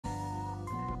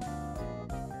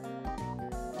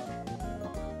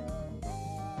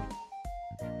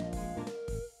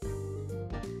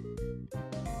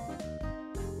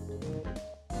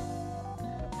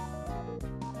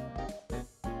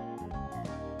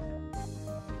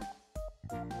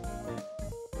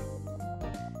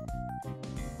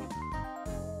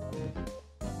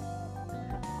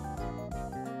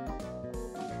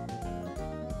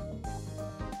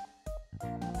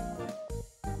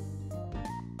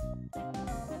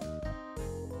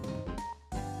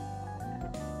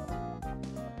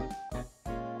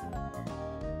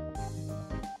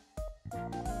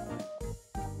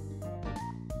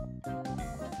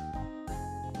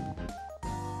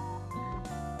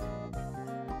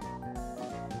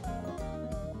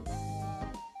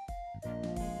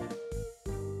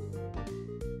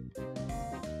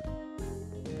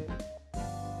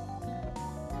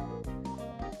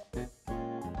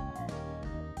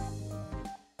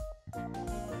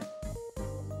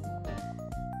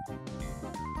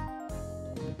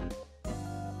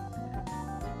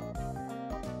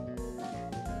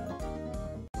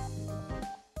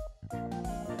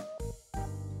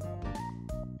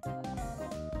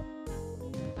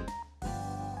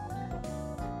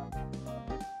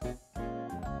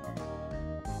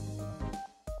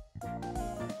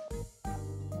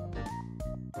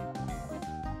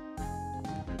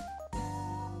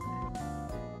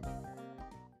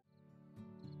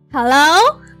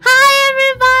Hello? Hi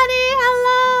everybody!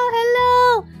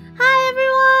 Hello! Hi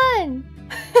everyone!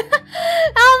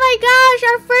 Oh my gosh,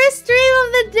 our first stream of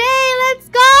the day!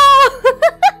 Let's go!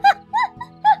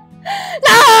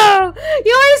 No!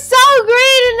 You are so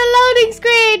green in the loading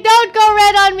screen! Don't go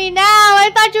red on me now!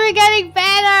 I thought you were getting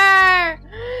better!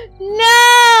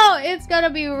 No! It's gonna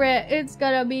be red. It's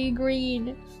gonna be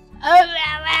green.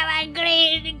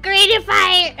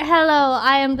 Greenify! Hello,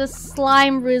 I am the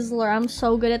Slime Rizzler. I'm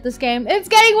so good at this game. It's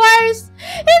getting worse!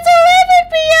 It's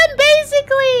 11 p.m.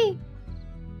 basically!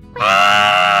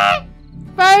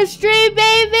 First stream,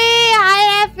 baby!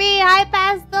 Hi, Effie! Hi,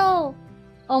 Pastel!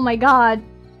 Oh my god.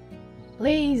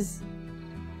 Please.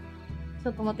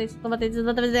 Do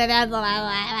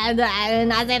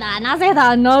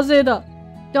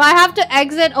I have to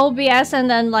exit OBS and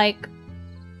then like...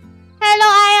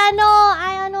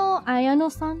 Hello,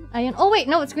 Ayano-san? Oh wait,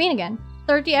 no, it's green again.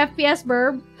 30 FPS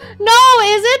burb. No,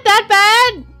 is it that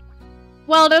bad?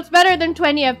 Well, that's better than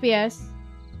 20 FPS.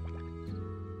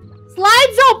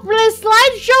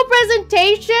 Slideshow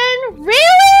presentation?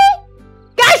 Really?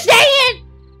 Gosh dang it!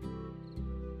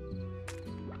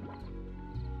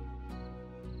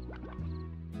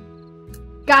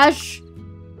 Gosh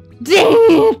dang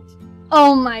it!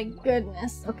 Oh my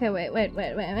goodness. Okay, wait. Wait.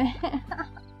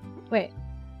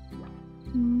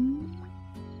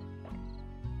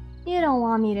 You don't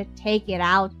want me to take it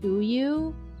out, do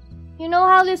you? You know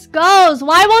how this goes.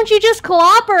 Why won't you just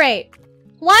cooperate?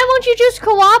 Why won't you just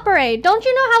cooperate? Don't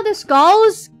you know how this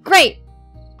goes? Great.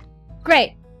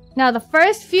 Now the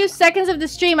first few seconds of the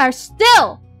stream are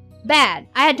still bad.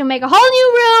 I had to make a whole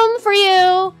new room for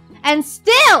you. And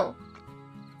still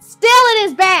it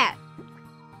is bad.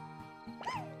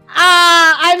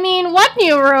 I mean, what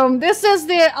new room? This is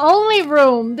the only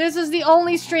room. This is the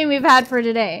only stream we've had for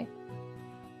today.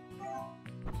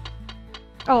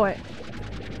 Oh, wait.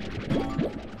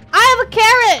 I have a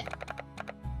carrot!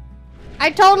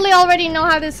 I totally already know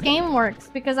how this game works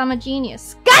because I'm a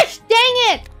genius. Gosh dang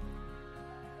it!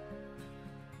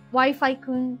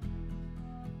 Wi-Fi-kun.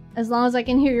 As long as I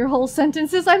can hear your whole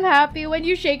sentences, I'm happy. When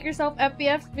you shake yourself,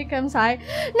 FPS becomes high. No,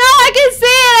 I can see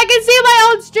it! I can see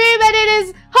my own stream and it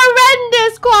is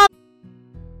horrendous quality!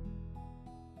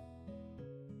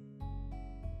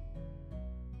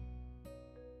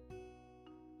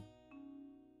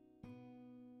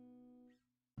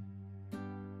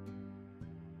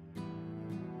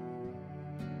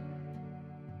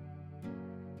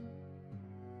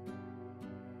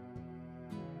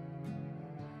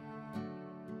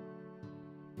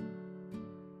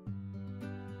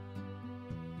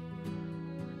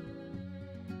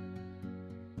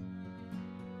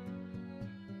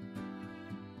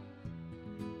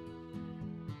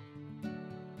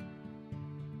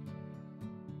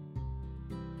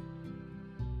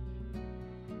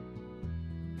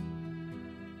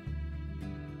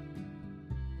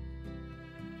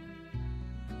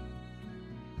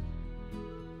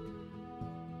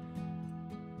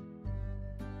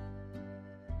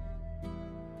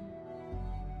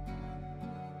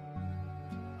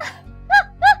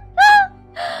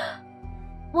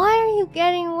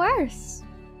 Getting worse.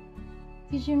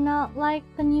 Did you not like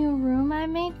the new room I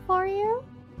made for you?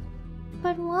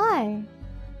 But why?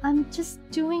 I'm just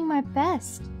doing my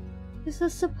best. This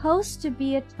was supposed to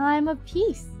be a time of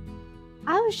peace.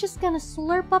 I was just gonna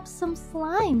slurp up some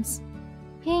slimes.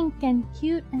 Pink and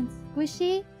cute and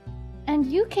squishy. And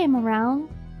you came around.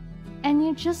 And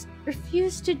you just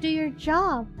refused to do your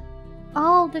job.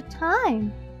 All the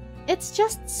time. It's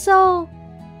just so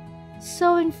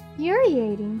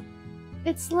infuriating.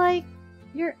 It's like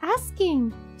you're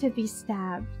asking to be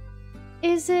stabbed.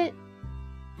 Is it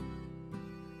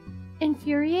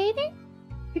infuriating?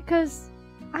 Because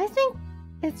I think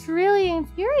it's really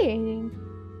infuriating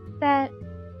that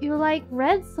you like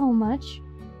red so much.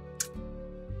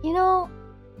 You know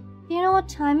what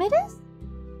time it is?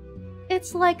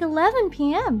 It's like 11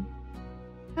 p.m.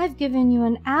 I've given you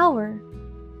an hour.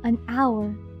 An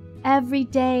hour. Every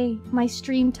day my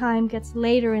stream time gets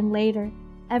later and later.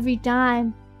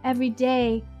 Every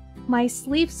day, my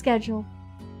sleep schedule.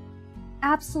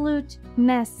 Absolute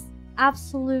mess.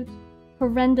 Absolute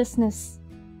horrendousness.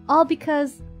 All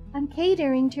because I'm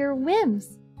catering to your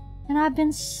whims. And I've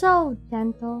been so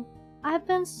gentle. I've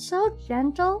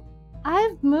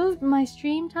moved my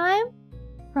stream time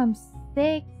from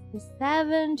 6 to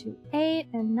 7 to 8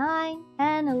 and 9,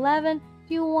 10, 11.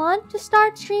 Do you want to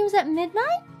start streams at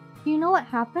midnight? Do you know what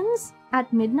happens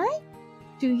at midnight?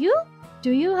 Do you? Do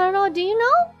you know? Do you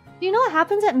know what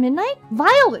happens at midnight?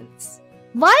 Violence!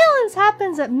 Violence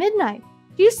happens at midnight.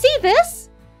 Do you see this?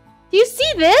 Do you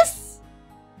see this?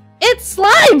 It's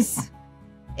slimes!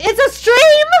 It's a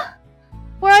stream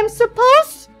where I'm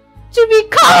supposed to be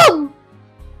calm!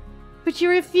 But you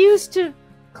refuse to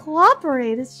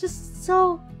cooperate. It's just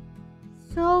so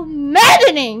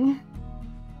maddening!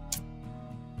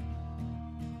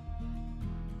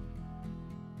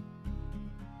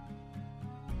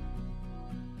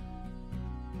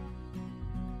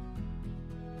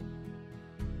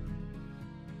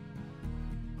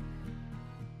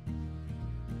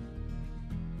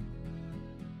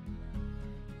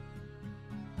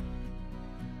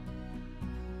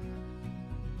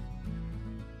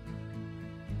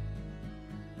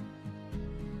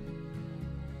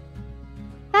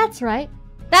 That's right.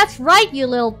 That's right, you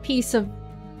little piece of...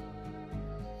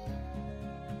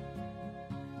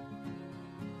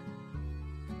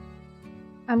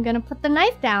 I'm gonna put the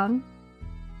knife down.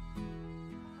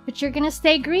 But you're gonna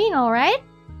stay green, alright?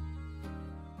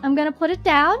 I'm gonna put it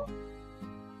down.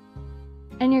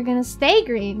 And you're gonna stay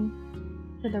green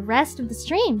for the rest of the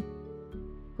stream.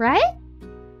 Right?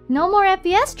 No more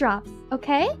FPS drops,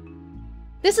 okay?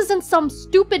 This isn't some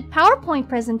stupid PowerPoint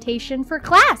presentation for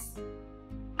class.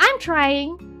 I'm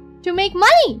trying to make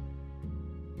money.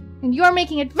 And you're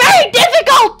making it very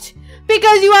difficult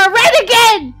because you are red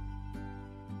again.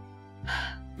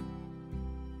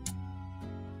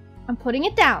 I'm putting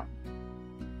it down.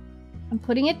 I'm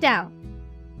putting it down.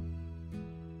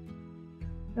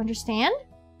 You understand?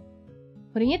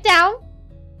 Putting it down.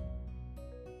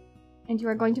 And you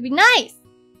are going to be nice.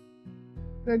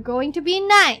 You're going to be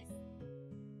nice.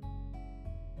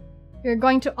 You're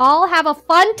going to all have a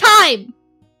fun time.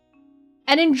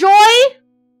 And enjoy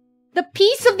the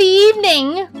peace of the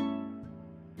evening.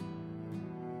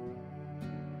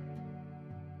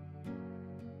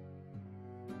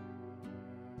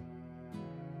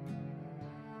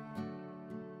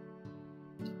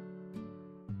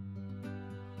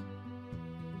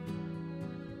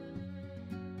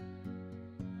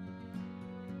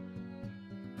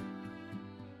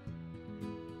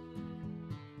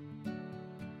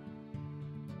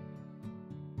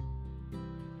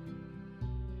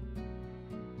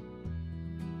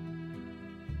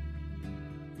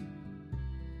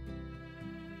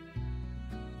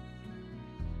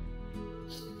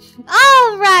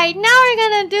 Alright, now we're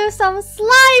gonna do some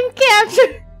slime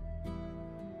capture.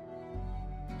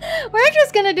 We're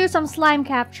just gonna do some slime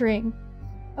capturing.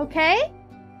 Okay?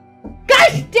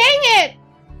 Gosh dang it!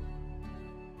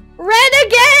 Red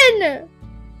again!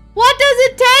 What does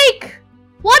it take?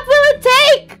 What will it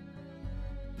take?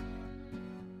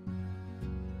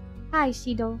 Hi,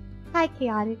 Shido. Hi,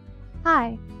 Chaotic.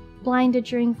 Hi. Blinded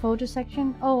during photo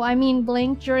section? Oh, I mean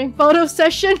blinked during photo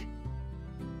session.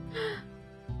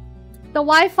 The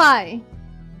Wi-Fi.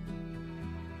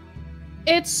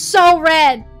 It's so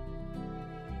red.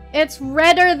 It's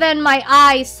redder than my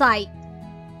eyesight,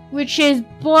 which is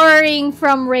blurring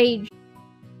from rage.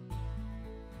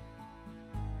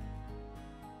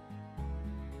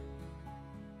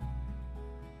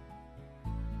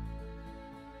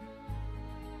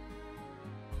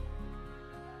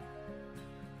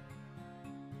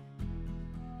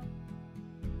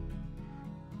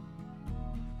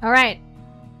 All right.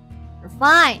 We're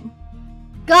fine.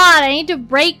 God, I need to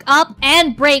break up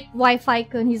and break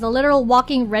Wi-Fi-kun. He's a literal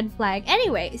walking red flag.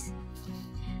 Anyways.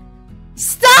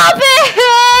 Stop it!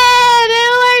 They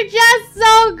were just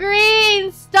so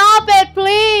green! Stop it,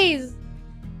 please!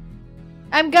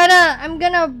 I'm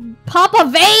gonna pop a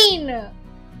vein!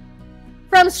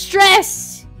 From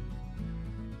stress!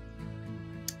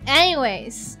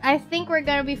 Anyways, I think we're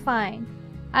gonna be fine.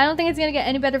 I don't think it's gonna get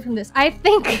any better from this. I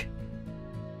think...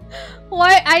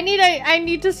 Why? I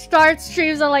need to start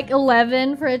streams at like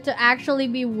 11 for it to actually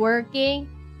be working.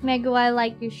 Megu, I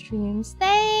like your streams.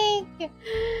 Thank you.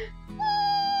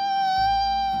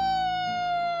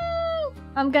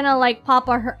 I'm gonna like pop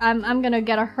a I'm gonna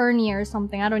get a hernia or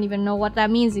something. I don't even know what that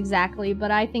means exactly,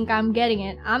 but I think I'm getting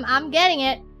it. I'm getting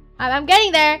it. I'm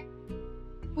getting there.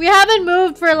 We haven't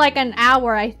moved for like an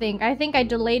hour, I think. I think I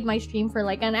delayed my stream for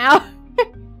like an hour.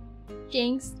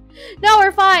 Jinxed. No,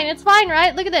 we're fine. It's fine,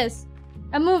 right? Look at this.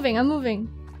 I'm moving.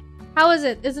 How is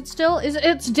it? Is it still?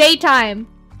 It's daytime.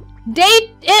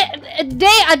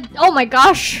 Oh my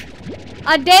gosh.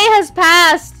 A day has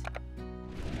passed.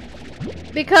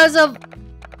 Because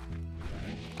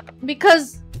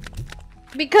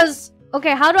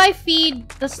okay, how do I feed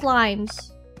the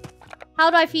slimes? How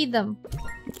do I feed them?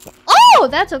 Oh,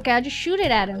 that's okay. I just shoot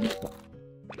it at him.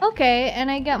 Okay,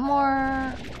 and I get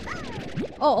more.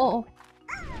 Oh.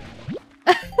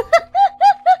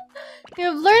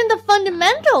 You've learned the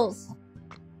fundamentals.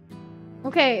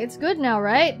 Okay, it's good now,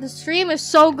 right? The stream is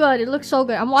so good. It looks so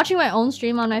good. I'm watching my own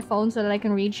stream on my phone so that I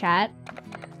can read chat.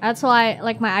 That's why,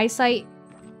 like, my eyesight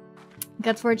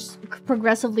gets worse,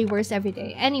 progressively worse every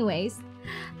day. Anyways,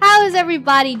 how is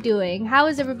everybody doing? How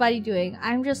is everybody doing?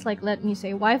 I'm just like, let me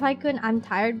say, Wi-Fi kun, I'm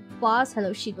tired, boss.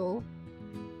 Hello, Shido.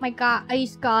 My god,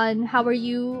 Ice Gun, how are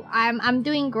you? I'm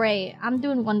doing great. I'm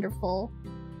doing wonderful.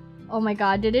 Oh my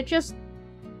god, did it just...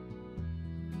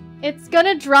 It's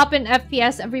gonna drop in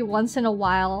FPS every once in a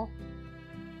while.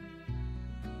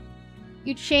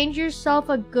 You change yourself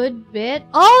a good bit?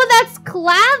 Oh, that's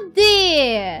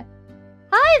Cloudy!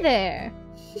 Hi there!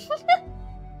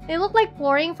 They look like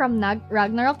pouring from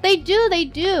Ragnarok. They do, they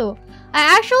do.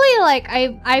 I actually, like,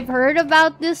 I've heard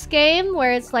about this game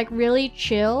where it's, like, really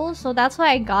chill. So that's why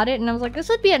I got it. And I was like, this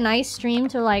would be a nice stream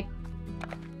to, like,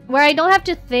 where I don't have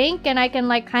to think and I can,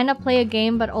 like, kind of play a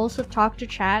game but also talk to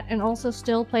chat and also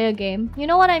still play a game. You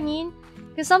know what I mean?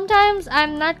 Because sometimes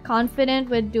I'm not confident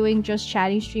with doing just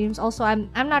chatting streams. Also, I'm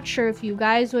not sure if you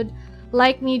guys would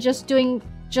like me just doing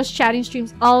just chatting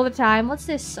streams all the time. What's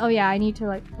this? Oh yeah, I need to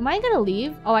like... Am I gonna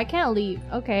leave? Oh, I can't leave.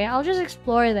 Okay, I'll just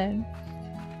explore then.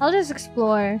 I'll just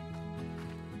explore.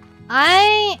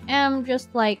 I am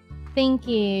just like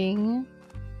thinking...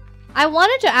 I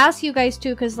wanted to ask you guys too,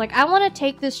 because like I want to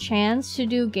take this chance to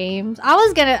do games. I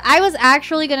was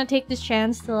actually gonna take this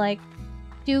chance to like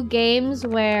do games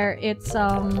where it's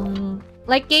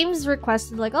like games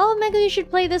requested like, oh Megumi, you should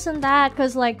play this and that,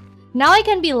 because like now I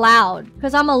can be loud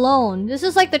because I'm alone. This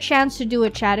is like the chance to do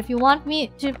it, chat. If you want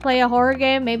me to play a horror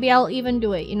game, maybe I'll even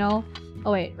do it, you know?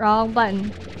 Oh wait, wrong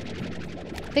button.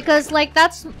 Because like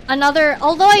that's another,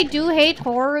 although I do hate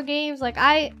horror games, like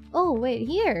oh wait,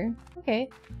 here. Okay.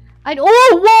 Oh,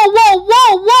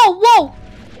 whoa!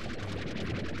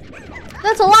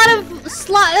 That's a lot of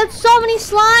slime. That's so many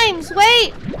slimes.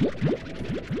 Wait!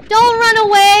 Don't run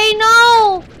away!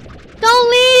 No!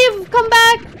 Don't leave! Come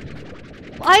back!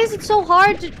 Why is it so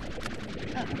hard to...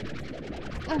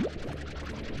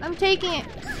 I'm taking it.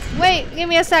 Wait, give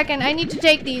me a second. I need to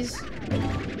take these.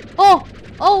 Oh!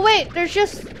 Oh, wait. There's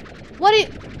just... What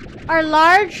are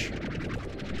large?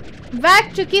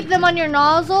 Vac to keep them on your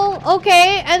nozzle?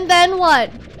 Okay, and then what?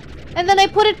 And then I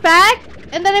put it back?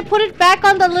 And then I put it back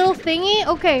on the little thingy?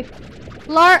 Okay.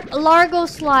 Largo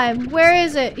slime. Where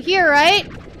is it? Here, right?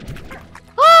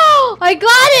 Oh! I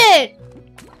got it!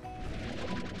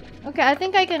 Okay, I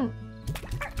think I can...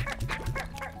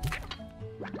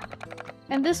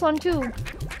 And this one too.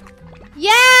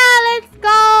 Yeah, let's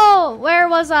go! Where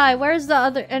was I? Where's the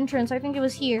other entrance? I think it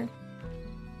was here.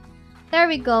 There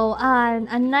we go.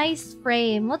 A nice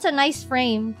frame. What's a nice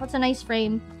frame? What's a nice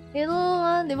frame? It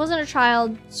wasn't a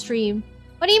child stream.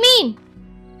 What do you mean?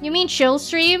 You mean chill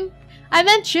stream? I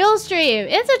meant chill stream.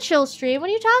 It's a chill stream. What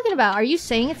are you talking about? Are you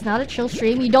saying it's not a chill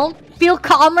stream? You don't feel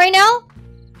calm right now?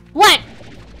 What?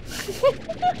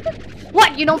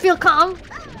 What? You don't feel calm?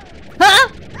 Huh?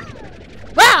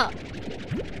 Wow!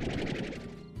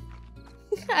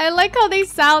 I like how they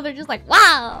sound. They're just like,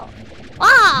 wow!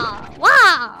 Wow!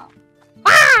 Wow!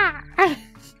 Ah!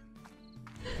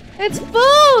 It's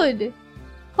food!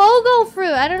 Pogo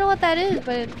fruit. I don't know what that is,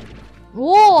 but...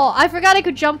 Whoa! I forgot I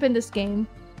could jump in this game.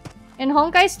 In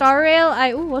Honkai Star Rail,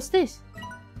 ooh, what's this?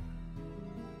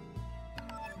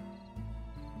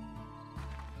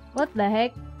 What the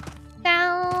heck?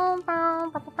 Down,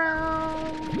 bow, bow, bow.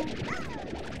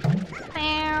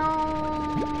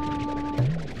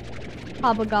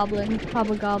 Hobgoblin,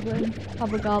 hobgoblin,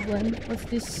 hobgoblin. What's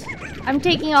this? I'm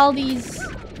taking all these.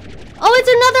 Oh, it's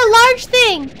another large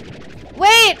thing!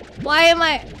 Wait! Why am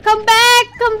I... Come back!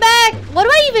 Come back! What do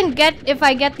I even get if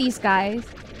I get these guys?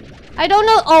 I don't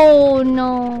know. Oh,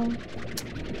 no.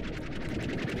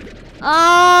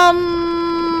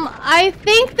 I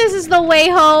think this is the way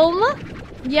home.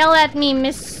 Yell at me,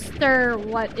 Mr.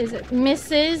 What is it?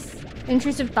 Mrs.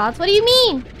 Intrusive Thoughts. What do you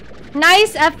mean?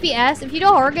 Nice FPS. If you do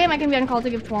a horror game, I can be on call to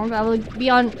give form, but I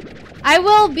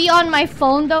will be on my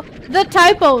phone though. The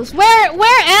typos. Where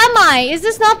am I? Is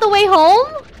this not the way home?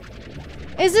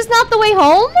 Is this not the way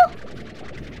home?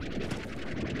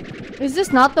 Is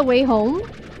this not the way home?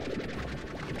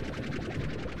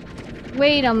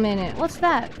 Wait a minute. What's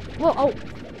that? Whoa, oh.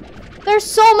 There's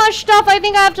so much stuff. I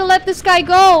think I have to let this guy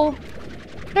go.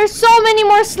 There's so many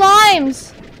more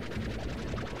slimes.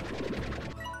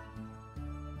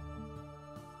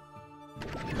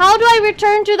 How do I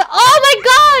return to the... Oh my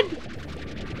god!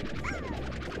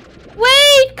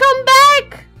 Wait, come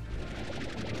back!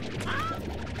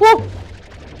 Whoa!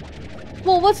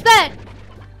 Whoa, what's that?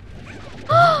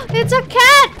 It's a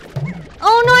cat!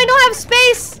 Oh no, I don't have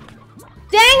space!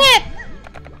 Dang it!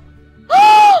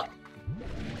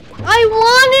 I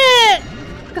want it!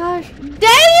 Gosh,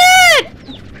 dang it!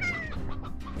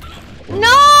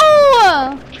 No!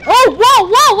 Oh, whoa!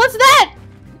 Whoa! Whoa! What's that?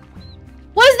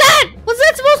 What is that? What's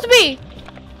that supposed to be?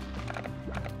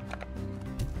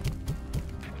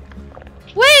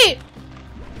 Wait!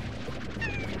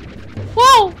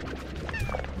 Whoa!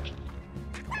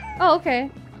 Oh, okay.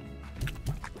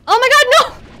 Oh my god, no!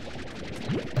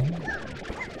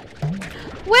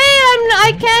 Wait,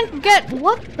 I can't get...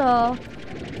 What the?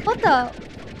 What the?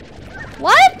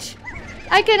 What?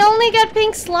 I can only get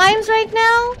pink slimes right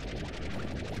now?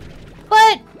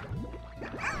 But...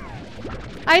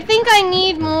 I think I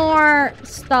need more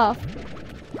stuff.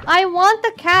 I want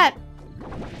the cat.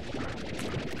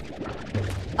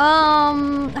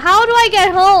 How do I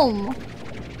get home?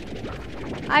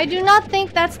 I do not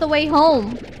think that's the way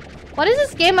home. What is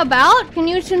this game about? Can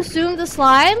you consume the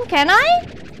slime? Can I?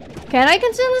 Can I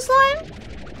consume the slime?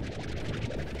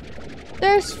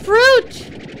 There's fruit!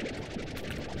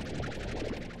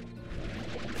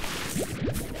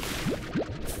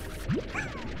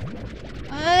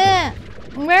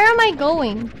 Where am I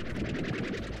going?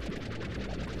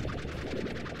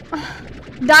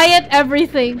 Diet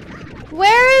everything.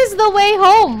 Where is the way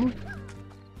home?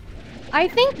 I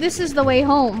think this is the way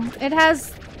home. It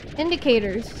has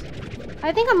indicators.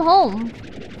 I think I'm home.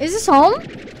 Is this home?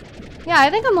 Yeah, I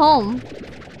think I'm home.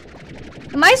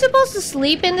 Am I supposed to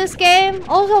sleep in this game?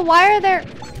 Also, why are there...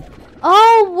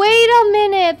 Oh, wait a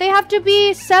minute. They have to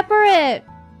be separate.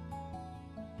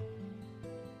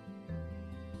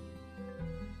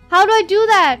 How do I do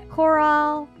that,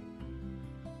 Coral?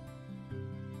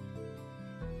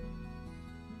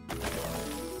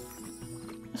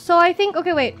 So I think...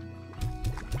 Okay, wait.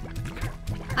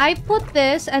 I put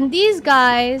this, and these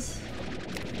guys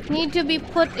need to be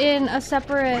put in a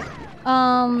separate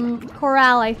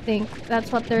corral, I think.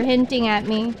 That's what they're hinting at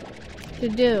me to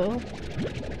do.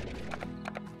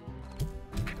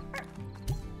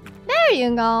 There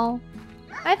you go.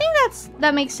 I think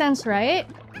that makes sense, right?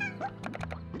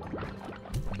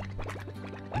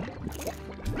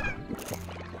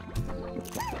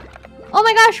 Oh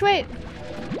my gosh, wait.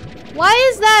 Why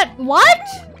is that? What?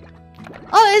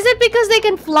 Oh, is it because they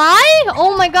can fly?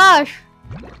 Oh my gosh.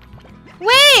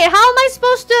 Wait, how am I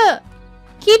supposed to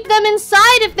keep them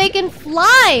inside if they can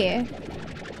fly?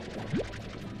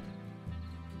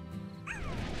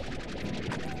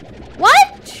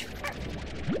 What?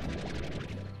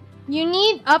 You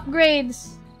need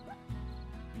upgrades.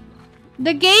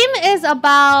 The game is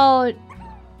about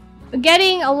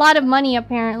getting a lot of money,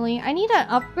 apparently. I need an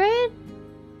upgrade?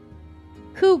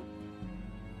 Coop.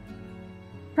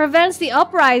 Prevents the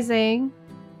uprising.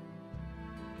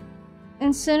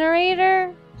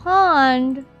 Incinerator.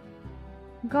 Pond.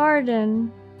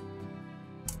 Garden.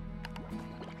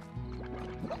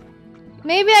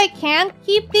 Maybe I can't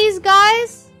keep these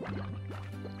guys?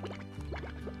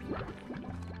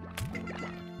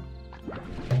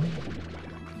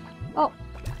 Oh.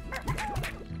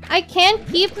 I can't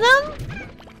keep them?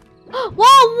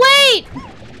 Whoa, wait!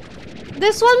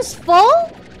 This one's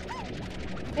full?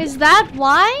 Is that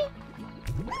why?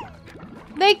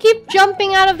 They keep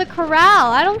jumping out of the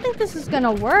corral. I don't think this is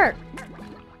gonna work.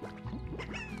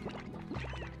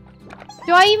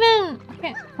 Do I even...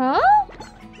 Huh?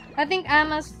 I think I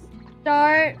must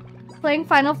start playing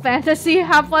Final Fantasy.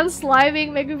 Have fun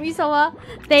sliming, Megumi-sama.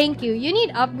 Thank you. You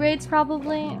need upgrades,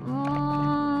 probably.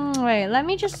 Wait, let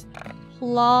me just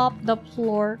plop the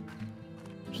plort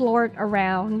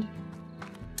around.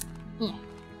 Yeah.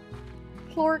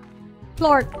 Plort.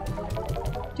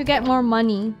 To get more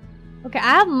money. Okay,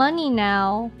 I have money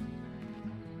now.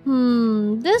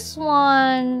 This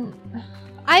one...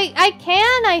 I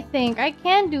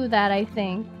can do that, I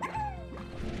think.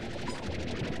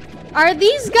 Are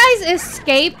these guys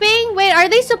escaping? Wait, are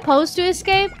they supposed to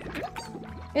escape?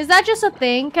 Is that just a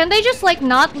thing? Can they just, like,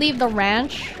 not leave the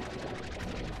ranch?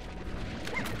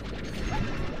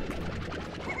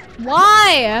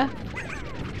 Why?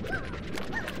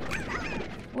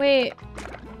 Wait.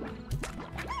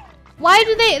 Why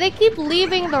do they keep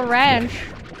leaving the ranch?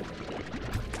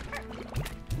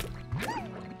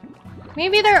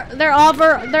 Maybe are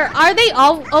they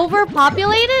all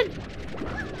overpopulated?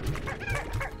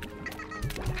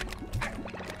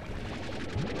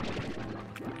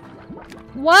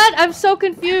 What? I'm so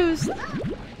confused.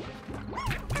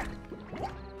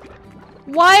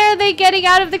 Why are they getting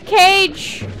out of the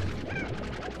cage?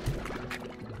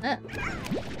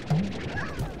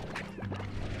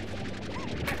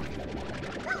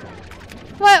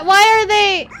 What? Why are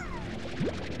they...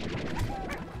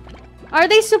 Are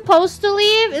they supposed to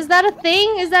leave? Is that a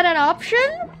thing? Is that an option?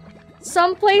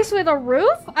 Someplace with a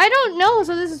roof? I don't know.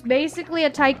 So this is basically a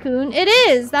tycoon. It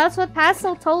is. That's what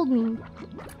Pastel told me.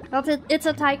 It's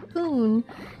a tycoon.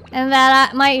 And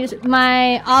that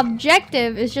my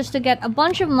objective is just to get a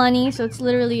bunch of money, so it's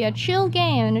literally a chill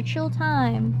game and a chill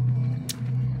time.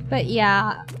 But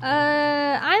yeah,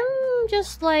 I'm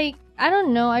just like, I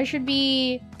don't know, I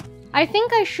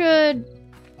think I should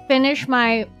finish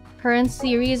my current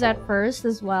series at first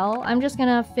as well. I'm just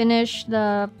gonna finish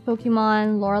the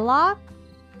Pokemon Lorlock.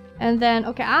 And then,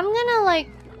 okay, I'm gonna like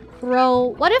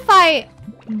throw... What if I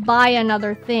buy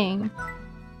another thing?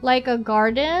 Like a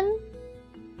garden?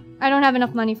 I don't have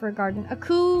enough money for a garden. A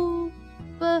cube,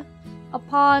 a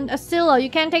pond, a silo. You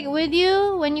can't take it with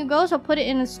you when you go, so put it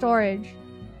in a storage.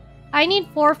 I need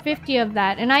 450 of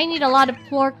that, and I need a lot of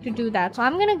plork to do that. So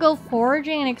I'm gonna go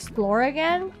foraging and explore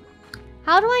again.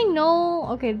 How do I know?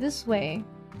 Okay, this way.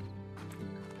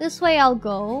 This way I'll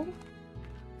go.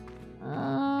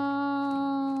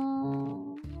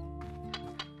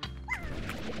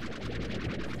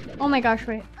 Oh my gosh,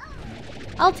 wait.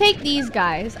 I'll take these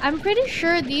guys. I'm pretty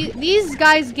sure these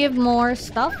guys give more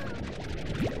stuff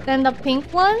than the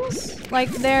pink ones. Like,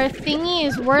 their thingy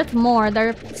is worth more.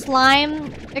 Their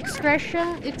slime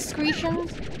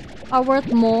excretions are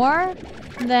worth more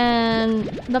than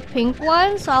the pink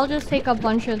ones. So I'll just take a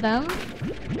bunch of them.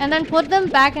 And then put them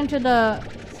back into the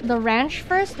ranch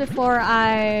first before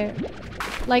I,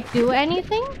 like, do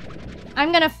anything.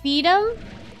 I'm gonna feed them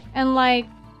and, like,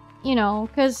 you know,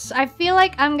 because I feel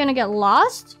like I'm gonna get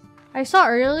lost. I saw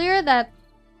earlier that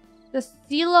the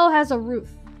silo has a roof.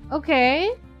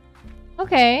 Okay.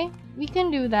 Okay, we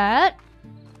can do that.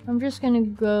 I'm just gonna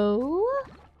go.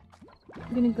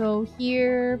 I'm gonna go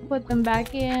here, put them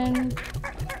back in.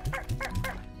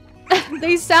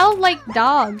 They sound like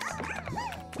dogs.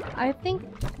 I think...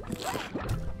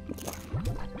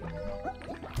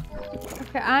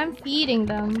 Okay, I'm feeding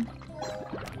them.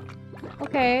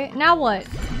 Okay, now what?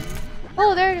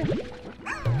 Oh, there...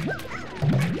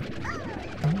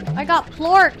 I got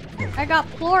plork! I got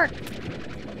plork!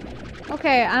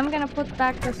 Okay, I'm gonna put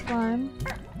back the slime.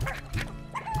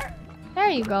 There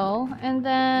you go. And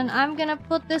then I'm gonna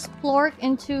put this plork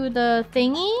into the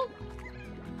thingy.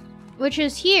 Which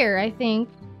is here, I think.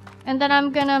 And then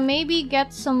I'm gonna maybe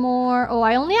get some more... Oh,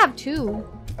 I only have 2.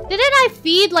 Didn't I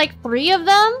feed like 3 of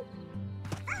them?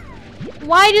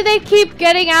 Why do they keep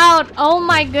getting out? Oh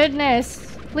my goodness.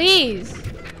 Please.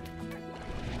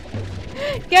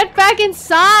 Get back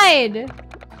inside!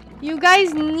 You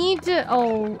guys need to...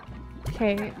 Oh...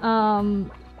 Okay,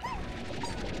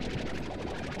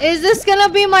 is this gonna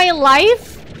be my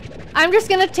life? I'm just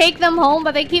gonna take them home,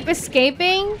 but they keep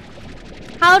escaping?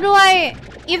 How do I...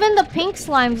 Even the pink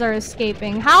slimes are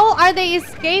escaping. How are they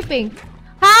escaping?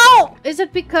 How? Is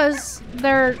it because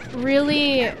they're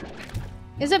really...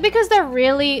 Is it because they're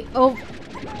really... Oh...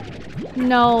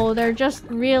 No, they're just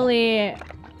really...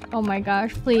 Oh my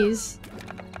gosh, please.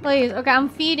 Please, okay, I'm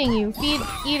feeding you.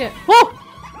 Eat it. Whoa!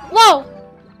 Whoa!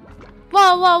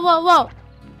 Whoa, whoa, whoa, whoa!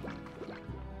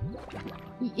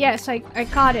 Yes, I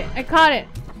caught it. I caught it.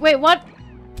 Wait, what?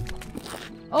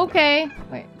 Okay.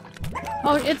 Wait.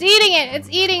 Oh, it's eating it! It's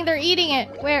eating! They're eating it!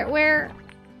 Where?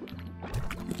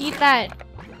 Eat that.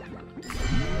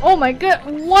 Oh my god!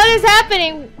 What is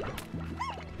happening?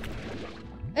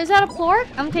 Is that a plork?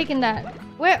 I'm taking that.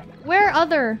 Where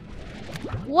other?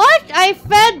 What? I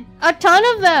fed a ton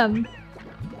of them!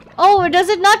 Oh, does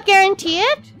it not guarantee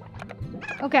it?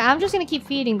 Okay, I'm just gonna keep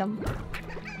feeding them.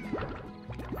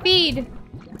 Feed!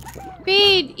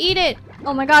 Feed! Eat it!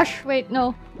 Oh my gosh, wait,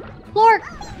 no. Plork!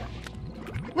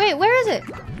 Wait, where is it?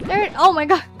 There. Oh my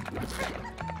god.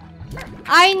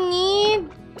 I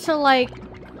need to, like...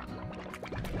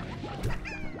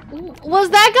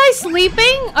 Was that guy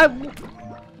sleeping?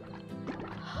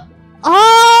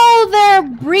 Oh,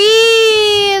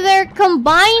 they're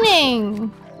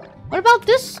combining. What about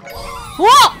this?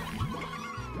 Whoa!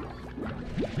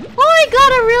 Oh, I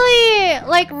got a really,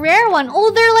 like, rare one. Oh,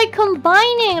 they're, like,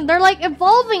 combining. They're, like,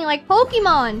 evolving like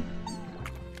Pokemon.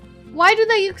 Why do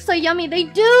they look so yummy? They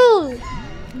do!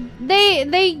 They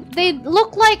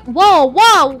look like... Whoa,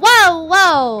 whoa, whoa,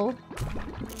 whoa!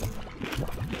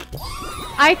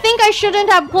 I think I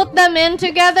shouldn't have put them in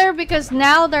together because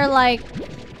now they're like...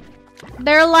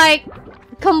 They're, like,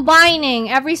 combining.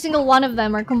 Every single one of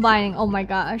them are combining. Oh my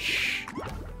gosh.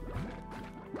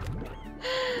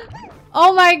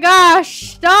 Oh my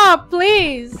gosh, stop,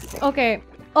 please. Okay,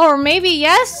 or maybe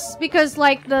yes, because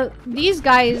like these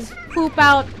guys poop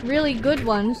out really good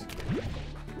ones.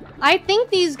 I think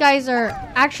these guys are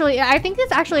actually, I think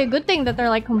it's actually a good thing that they're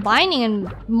like combining and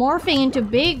morphing into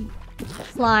big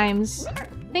slimes. I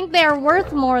think they are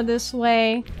worth more this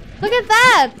way. Look at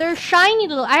that, they're shiny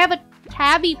little. I have a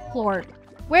tabby plort.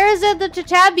 Where is it, the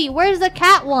tabby? Where's the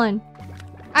cat one?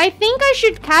 I think I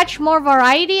should catch more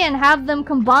variety and have them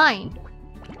combined.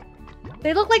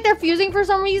 They look like they're fusing for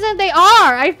some reason. They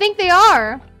are! I think they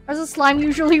are. As a slime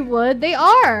usually would. They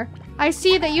are! I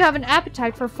see that you have an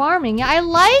appetite for farming. Yeah, I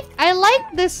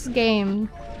like this game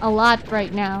a lot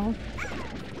right now.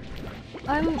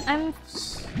 I'm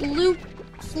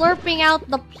slurping out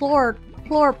the plort.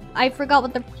 I forgot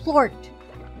what the plort.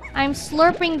 I'm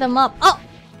slurping them up. Oh!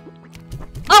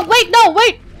 Oh, wait, no,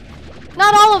 wait!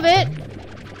 Not all of it.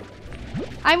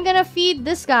 I'm gonna feed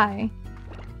this guy.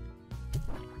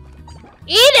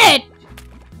 Eat it!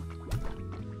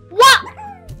 What?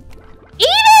 Eat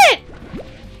it!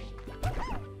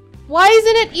 Why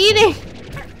isn't it eating?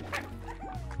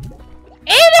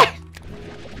 Eat it!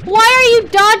 Why are you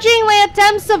dodging my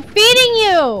attempts of feeding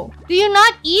you? Do you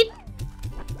not eat?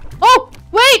 Oh,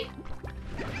 wait!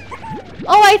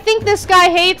 Oh, I think this guy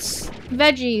hates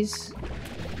veggies.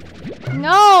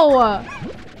 No!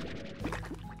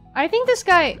 I think this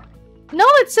guy... No,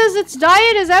 it says its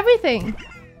diet is everything.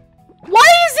 Why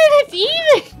isn't it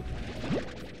eating?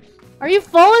 Are you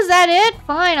full? Is that it?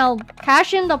 Fine, I'll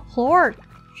cash in the plort.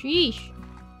 Sheesh.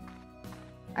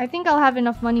 I think I'll have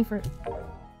enough money for...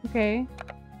 Okay.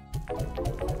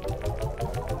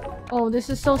 Oh, this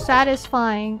is so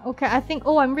satisfying. Okay, I think...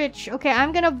 Oh, I'm rich. Okay,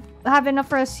 I'm gonna have enough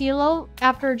for a silo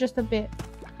after just a bit.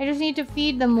 I just need to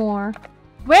feed them more.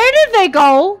 Where did they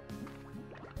go?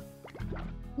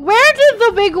 Where did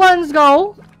the big ones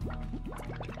go?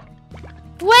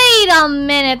 Wait a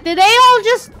minute. Did they all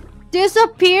just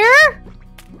disappear?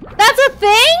 That's a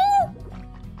thing?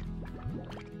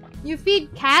 You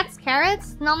feed cats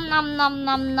carrots? Nom nom nom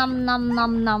nom nom nom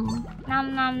nom nom.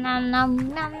 Nom nom nom nom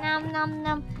nom nom nom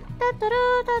nom.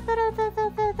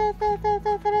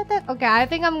 Okay, I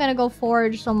think I'm gonna go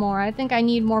forage some more. I think I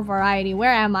need more variety.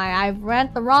 Where am I? I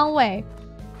went the wrong way.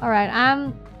 Alright,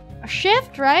 I'm...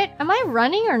 Shift, right? Am I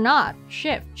running or not?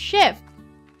 Shift. Shift.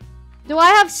 Do I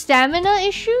have stamina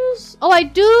issues? Oh, I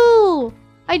do!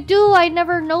 I do! I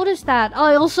never noticed that. Oh,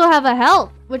 I also have a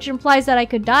health, which implies that I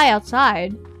could die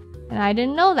outside. And I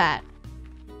didn't know that.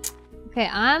 Okay,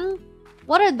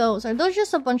 what are those? Are those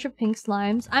just a bunch of pink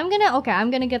slimes? I'm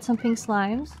gonna get some pink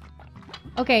slimes.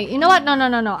 Okay, you know what? No.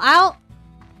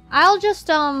 I'll just,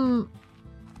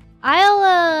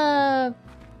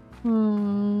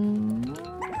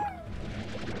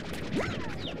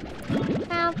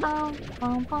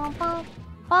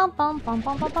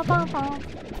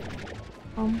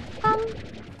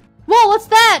 Whoa, what's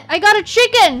that? I got a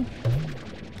chicken!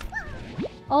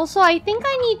 Also, I think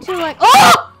I need to, like...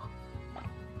 Oh!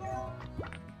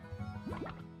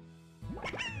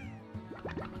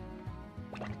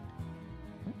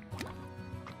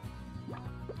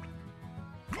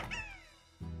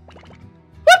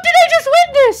 What did I just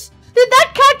witness? Did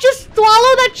that cat just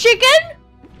swallow that chicken?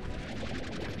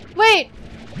 Wait.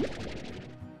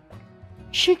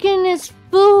 Chicken is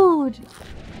food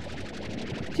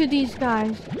to these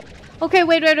guys. Okay,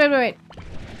 wait.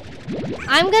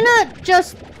 I'm gonna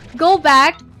just go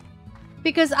back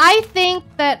because I think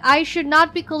that I should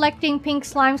not be collecting pink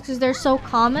slimes because they're so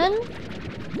common.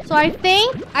 So I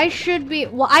think I should be...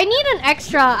 Well, I need an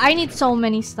extra... I need so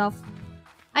many stuff.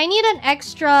 I need an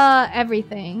extra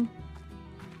everything.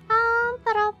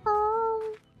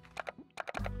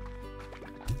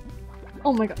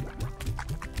 Oh my god.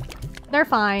 They're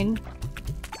fine.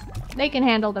 They can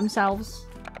handle themselves.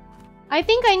 I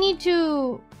think I need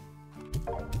to...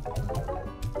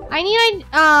 but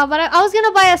I was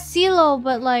gonna buy a silo,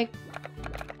 but like...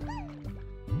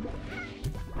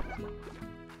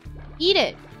 Eat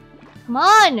it. Come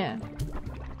on.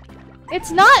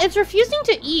 It's refusing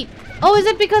to eat. Oh, is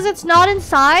it because it's not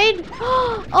inside?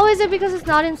 Oh, is it because it's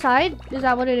not inside? Is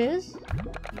that what it is?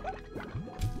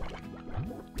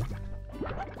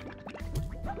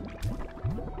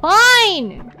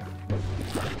 Fine!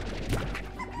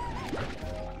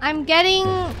 I'm getting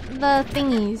the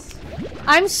thingies.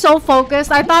 I'm so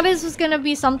focused. I thought this was gonna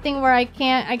be something where I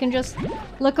can just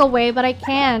look away, but I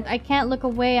can't. I can't look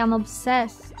away. I'm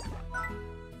obsessed.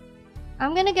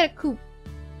 I'm gonna get a coop.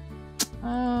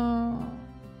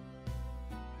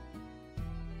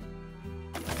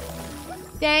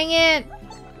 Dang it.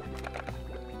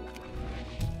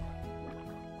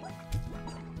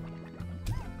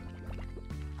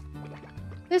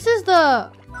 This is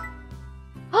the...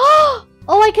 Oh,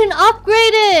 I can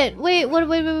upgrade it! Wait.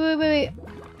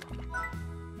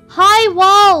 High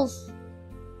walls!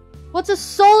 What's a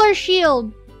solar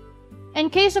shield?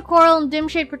 Encase a coral in dim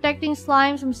shade protecting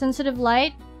slimes from sensitive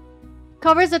light.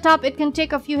 Covers the top, it can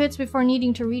take a few hits before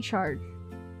needing to recharge.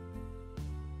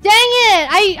 Dang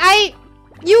it!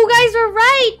 You guys are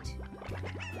right!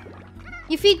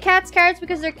 You feed cats carrots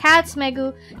because they're cats,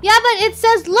 Megu. Yeah, but it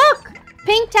says, look!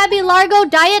 Pink tabby largo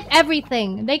diet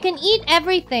everything. They can eat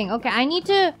everything. Okay,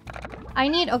 okay,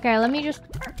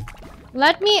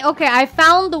 okay, I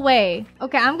found the way.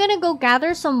 Okay, I'm gonna go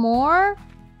gather some more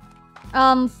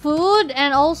food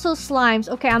and also slimes.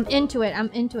 Okay, I'm into it.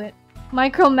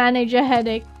 Micromanage a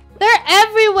headache. They're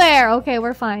everywhere! Okay,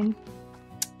 we're fine.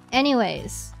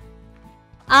 Anyways.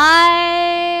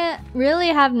 I really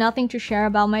have nothing to share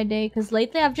about my day because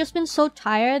lately I've just been so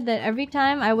tired that every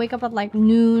time I wake up at like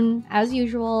noon as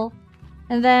usual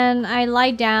and then I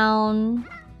lie down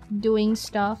doing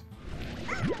stuff.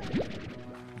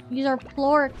 These are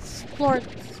plorts.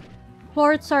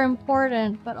 Plorts are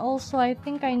important, but also I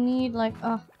think I need like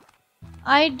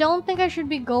I don't think I should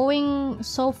be going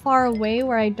so far away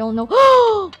where I don't know.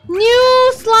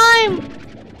 New slime!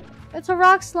 It's a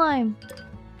rock slime.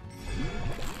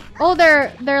 Oh,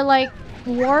 they're like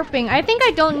warping. I think I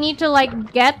don't need to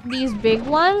like get these big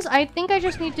ones. I think I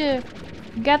just need to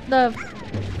get the...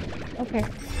 Okay.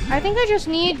 I think I just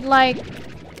need like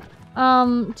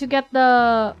to get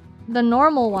the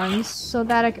normal ones so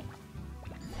that I can...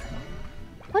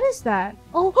 What is that?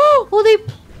 Oh, they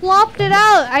plopped it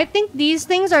out. I think these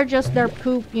things are just their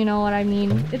poop, you know what I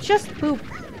mean? It's just poop.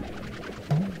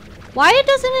 Why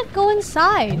doesn't it go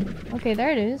inside? Okay,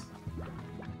 there it is.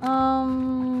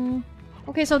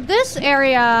 Okay, so this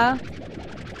area...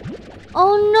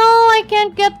 Oh no, I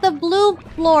can't get the blue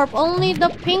plorp, only the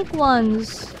pink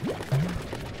ones.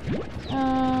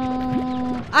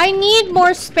 I need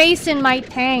more space in my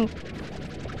tank.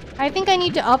 I think I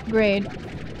need to upgrade.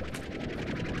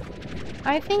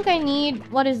 I think I need...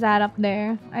 What is that up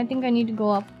there? I think I need to go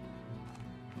up.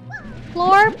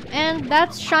 Plorp, and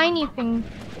that's shiny thing.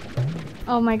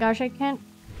 Oh my gosh, I can't...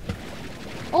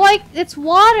 Oh, it's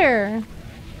water.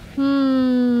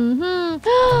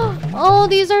 Oh,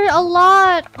 these are a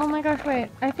lot. Oh my gosh, wait.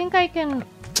 I think I can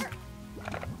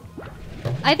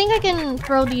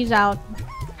throw these out.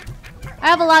 I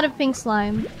have a lot of pink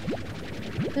slime.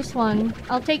 This one.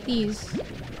 I'll take these.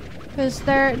 Because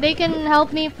they can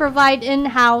help me provide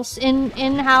in-house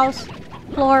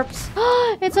plorps.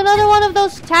 It's another one of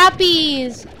those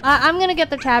tabbies. I'm gonna get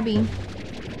the tabby.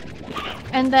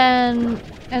 And then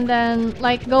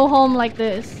like go home like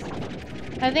this.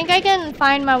 I think I can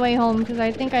find my way home because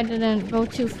I think I didn't go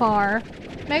too far.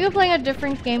 Mega playing a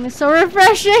different game is so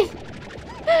refreshing.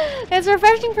 It's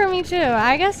refreshing for me too.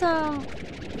 I guess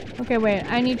okay, wait.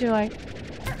 I need to like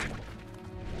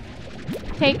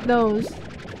take those.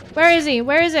 Where is he?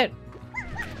 Where is it?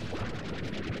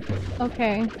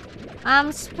 Okay.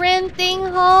 I'm sprinting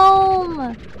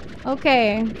home.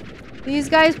 Okay. These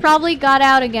guys probably got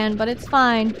out again, but it's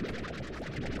fine.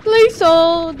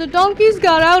 Lisa, the donkeys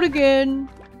got out again.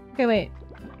 Okay, wait.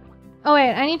 Oh,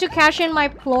 wait. I need to cash in my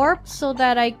plorp so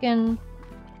that I can...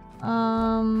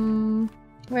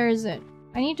 Where is it?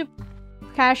 I need to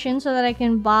cash in so that I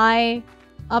can buy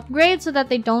upgrades so that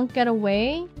they don't get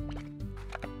away.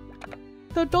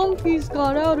 The donkeys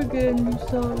got out again,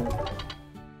 Lisa.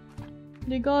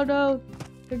 They got out.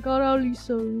 They got out,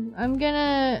 Lisa. I'm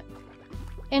gonna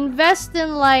invest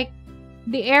in, like,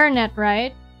 the airnet,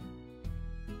 right?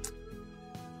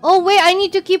 Oh, wait, I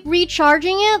need to keep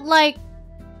recharging it? Like,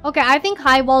 okay, I think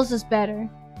high walls is better.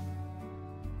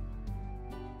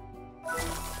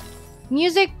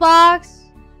 Music box.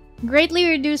 Greatly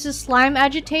reduces slime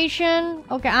agitation.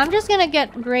 Okay, I'm just gonna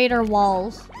get greater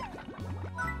walls.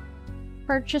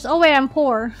 Purchase. Oh, wait, I'm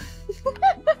poor.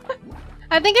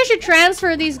 I think I should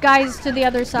transfer these guys to the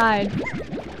other side.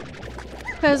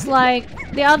 Because, like,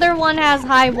 the other one has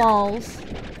high walls.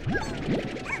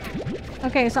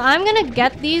 Okay, so I'm gonna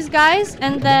get these guys,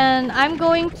 and then I'm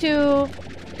going to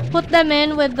put them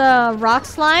in with the rock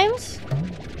slimes.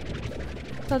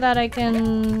 So that I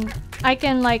can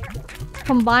like,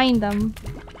 combine them.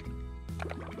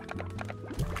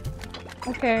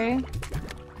 Okay.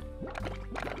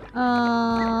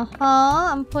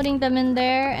 I'm putting them in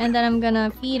there, and then I'm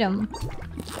gonna feed them.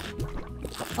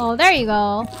 Oh, there you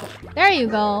go. There you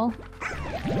go.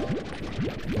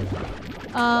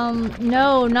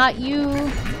 No, not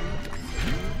you.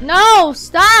 No,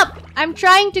 stop! I'm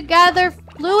trying to gather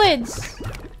fluids.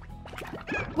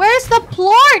 Where's the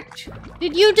plort?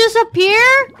 Did you disappear?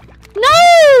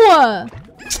 No!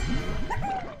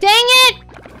 Dang it!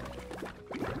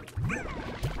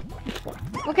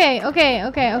 Okay.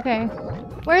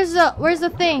 Where's the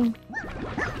thing?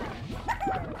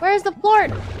 Where's the plort?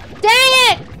 Dang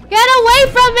it! Get away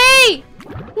from me!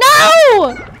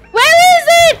 No! Where is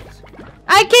it?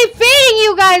 I keep feeding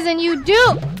you guys and you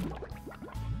do.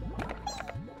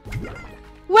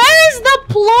 Where is the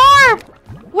plorp?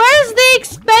 Where's the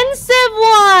expensive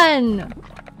one?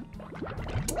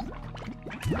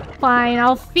 Fine,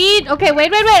 I'll feed. Okay,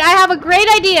 wait. I have a great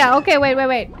idea. Okay,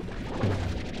 wait.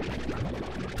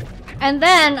 And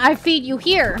then I feed you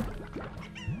here.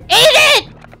 Eat it!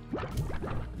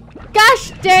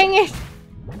 Gosh dang it.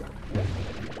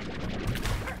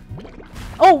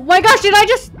 Oh my gosh, did I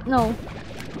just... No.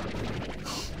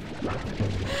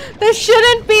 This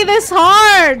shouldn't be this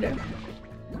hard.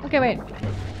 Okay, wait.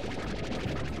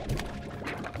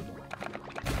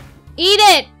 Eat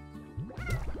it!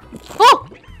 Oh!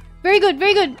 Very good.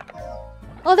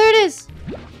 Oh, there it is.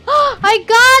 I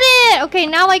got it! Okay,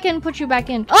 now I can put you back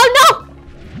in. Oh, no!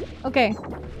 Okay.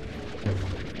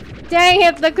 Dang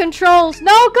it, the controls.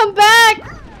 No, come back!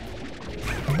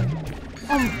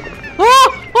 Oh,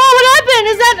 what happened?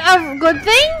 Is that a good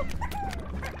thing?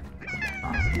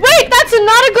 Wait, that's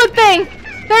not a good thing!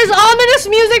 There's ominous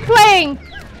music playing!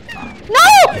 No!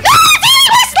 No!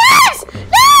 My slimes!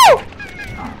 No!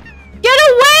 Get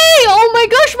away! Oh my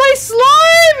gosh, my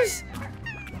slimes!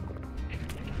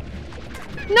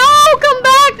 No, come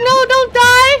back! No, don't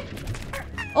die!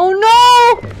 Oh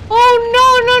no! Oh no!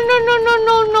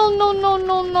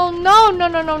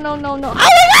 No! Oh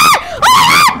my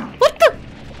god! What the?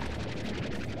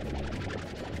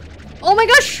 Oh my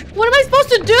gosh! What am I supposed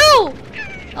to do?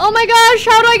 Oh my gosh!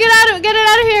 How do I get it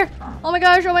out of here? Oh my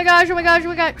gosh! Oh my god!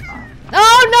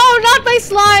 Oh no! Not my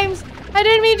slimes! I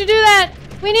didn't mean to do that.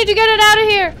 We need to get it out of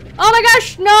here. Oh my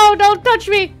gosh! No! Don't touch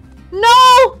me!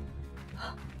 No!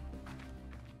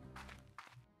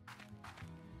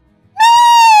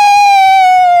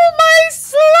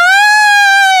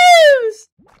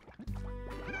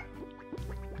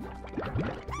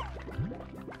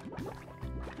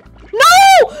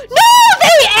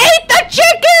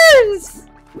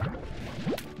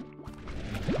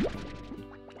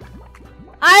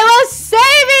 I was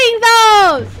saving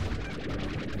those!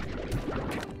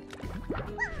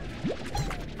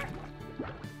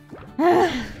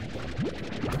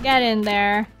 Get in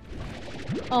there.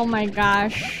 Oh my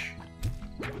gosh.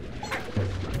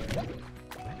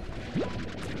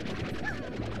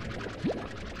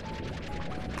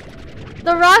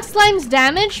 The rock slimes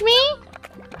damaged me?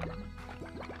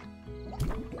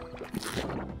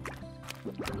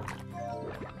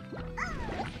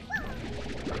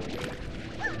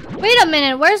 Wait a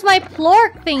minute, where's my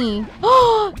plork thingy?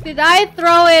 Oh, did I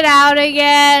throw it out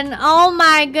again? Oh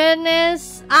my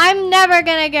goodness. I'm never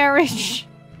gonna get rich.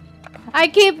 I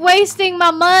keep wasting my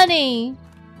money.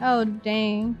 Oh,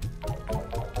 dang.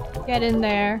 Get in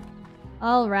there.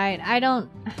 Alright, I don't...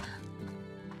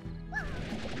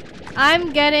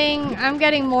 I'm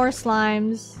getting more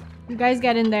slimes. You guys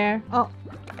get in there. Oh.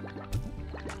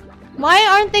 Why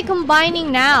aren't they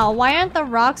combining now? Why aren't the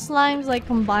rock slimes like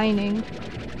combining?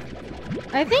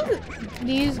 I think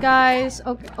these guys...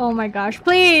 Okay. Oh my gosh,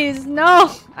 please!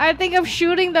 No! I think I'm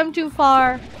shooting them too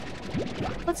far.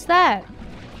 What's that?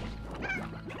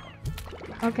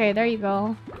 Okay, there you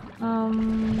go.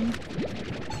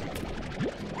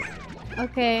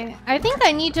 Okay, I think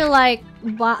I need to like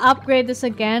upgrade this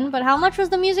again, but how much was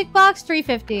the music box?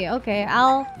 350. Okay,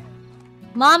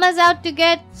 Mama's out to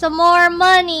get some more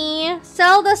money.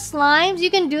 Sell the slimes.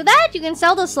 You can do that? You can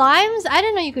sell the slimes? I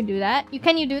didn't know you could do that.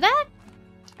 Can you do that?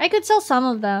 I could sell some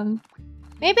of them.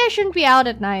 Maybe I shouldn't be out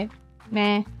at night.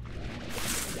 Meh.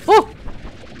 Oh!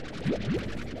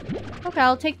 Okay,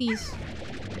 I'll take these.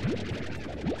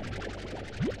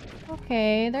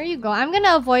 Okay, there you go. I'm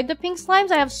gonna avoid the pink slimes.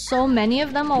 I have so many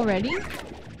of them already.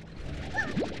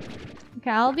 Okay,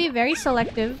 I'll be very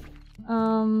selective.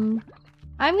 I'm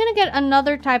gonna get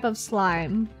another type of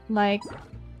slime. Like...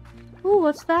 Ooh,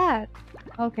 what's that?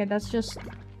 Okay, that's just...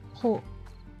 Oh.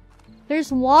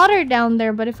 There's water down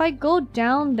there, but if I go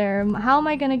down there, how am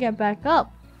I gonna get back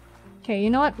up? Okay, you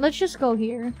know what? Let's just go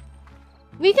here.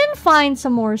 We can find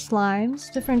some more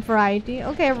slimes. Different variety.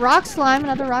 Okay, rock slime.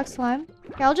 Another rock slime.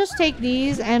 Okay, I'll just take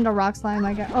these and a rock slime,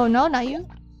 I guess. Oh, no, not you.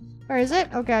 Where is it?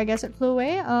 Okay, I guess it flew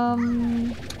away.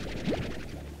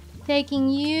 Taking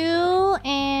you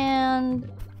and...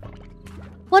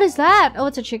 What is that? Oh,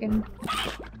 it's a chicken.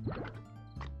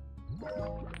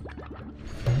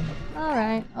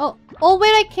 Alright. Oh, wait,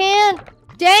 I can't!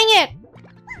 Dang it!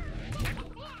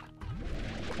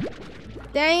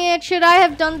 Dang it, should I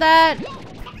have done that?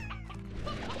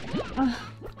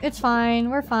 It's fine,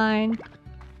 we're fine.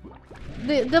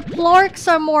 The plorks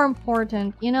are more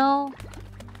important, you know?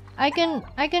 I can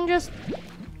just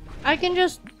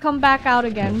come back out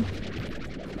again.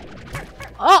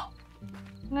 Oh!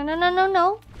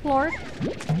 No, plork.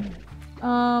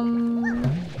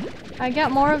 I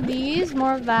get more of these,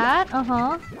 more of that.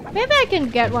 Maybe I can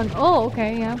get one. Oh,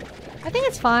 okay, yeah. I think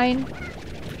it's fine.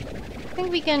 I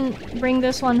think we can bring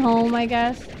this one home, I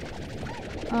guess.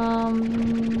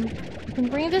 We can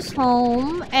bring this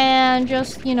home and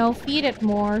just, you know, feed it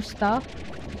more stuff.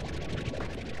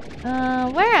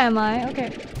 Where am I?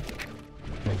 Okay.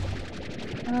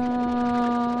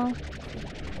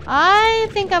 I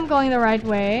think I'm going the right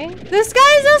way. This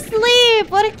guy's asleep!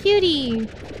 What a cutie!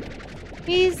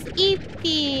 He's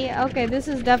eepy. Okay, this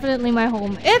is definitely my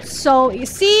home. It's so easy.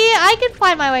 See, I can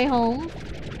find my way home.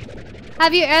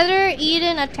 Have you ever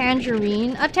eaten a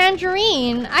tangerine? A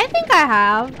tangerine? I think I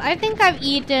have. I think I've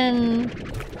eaten...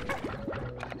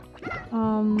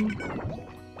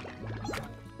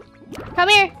 Come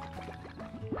here.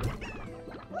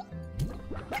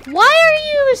 Why are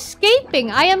you escaping?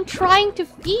 I am trying to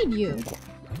feed you.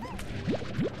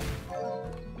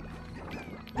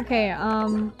 Okay,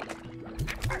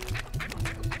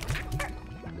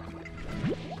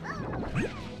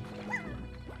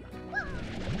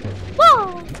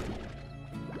 Whoa!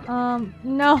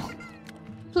 No.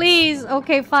 Please.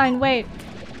 Okay, fine. Wait.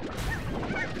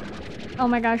 Oh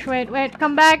my gosh. Wait.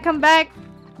 Come back. Come back.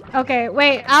 Okay,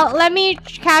 wait. Let me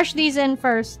cash these in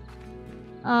first.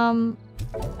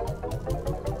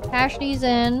 Cash these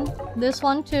in. This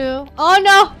one too. Oh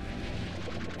no!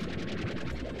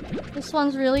 This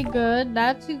one's really good.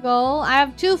 That to go. I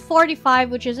have 245,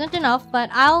 which isn't enough, but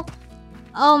I'll...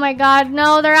 Oh my god,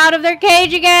 no, they're out of their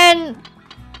cage again!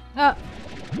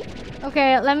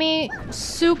 Okay, let me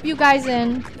soup you guys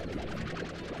in.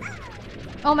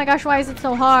 Oh my gosh, why is it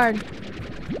so hard?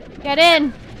 Get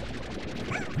in!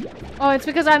 Oh, it's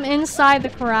because I'm inside the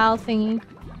corral thingy.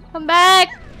 Come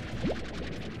back!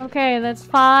 Okay, that's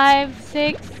 5,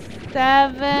 6,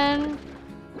 7...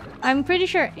 I'm pretty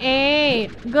sure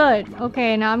 8. Good.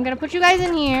 Okay, now I'm gonna put you guys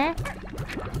in here.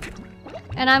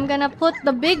 And I'm gonna put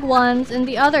the big ones in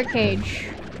the other cage.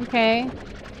 Okay.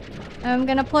 I'm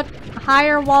gonna put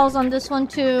higher walls on this one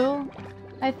too.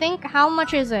 I think, how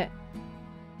much is it?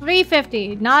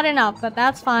 350. Not enough, but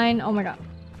that's fine. Oh my god.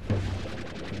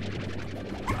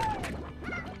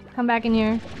 Come back in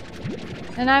here.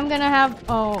 And I'm gonna have...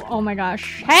 Oh my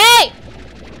gosh. Hey!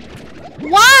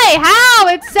 Why? How?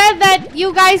 It said that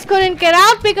you guys couldn't get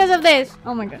out because of this.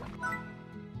 Oh my god.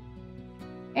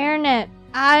 Airnet.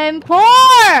 I'm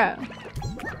poor!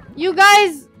 You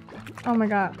guys... Oh my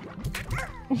god.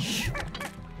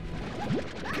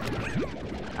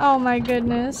 Oh my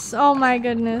goodness. Oh my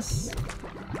goodness.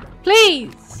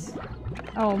 Please!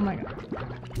 Oh my god.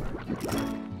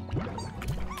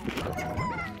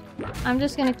 I'm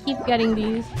just gonna keep getting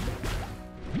these.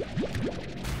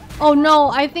 Oh no,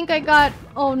 I think I got...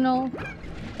 Oh no.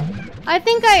 I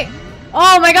think I...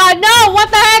 Oh my god, no! What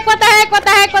the heck? What the heck? What the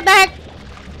heck? What the heck?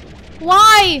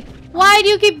 Why? Why do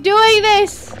you keep doing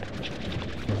this?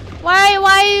 Why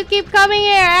do you keep coming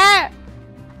here? Ah!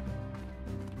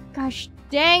 Gosh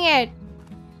dang it.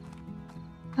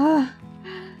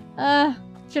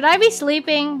 Should I be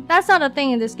sleeping? That's not a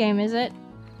thing in this game, is it?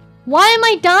 Why am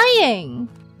I dying?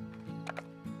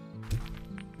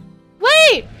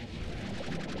 Wait!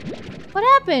 What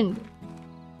happened?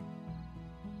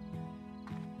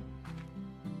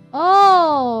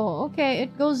 Oh, okay.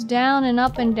 It goes down and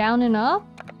up and down and up.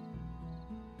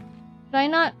 Did I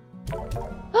not?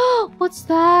 Oh, what's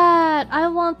that? I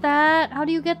want that. How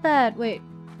do you get that? Wait.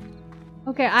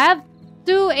 Okay, I have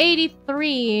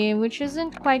 283, which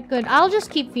isn't quite good. I'll just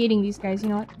keep feeding these guys, you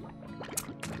know what?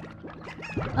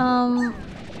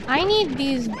 I need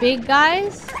these big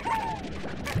guys.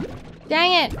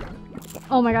 Dang it.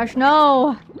 Oh my gosh,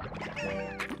 no!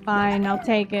 Fine, I'll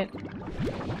take it.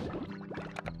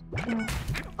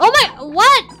 Oh my...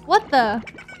 What? What the?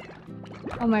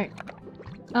 Oh my...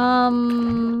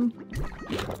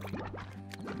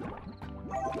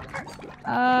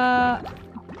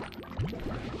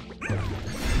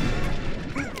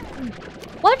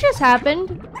 What just happened?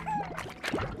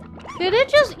 Did it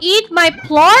just eat my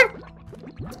plort?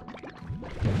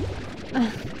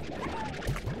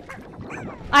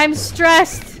 I'm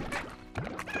stressed.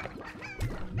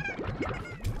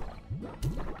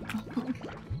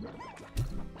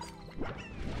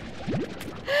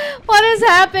 What is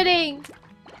happening?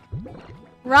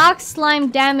 Rock slime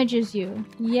damages you.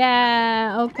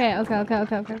 Yeah, okay.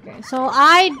 So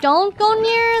I don't go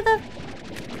near the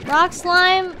rock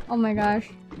slime? Oh my gosh.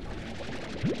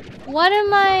 What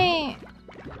am I...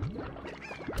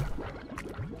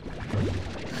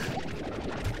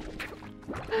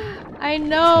 I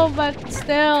know, but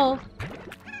still.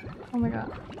 Oh my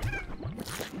god.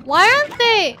 Why aren't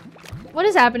they... What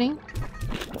is happening?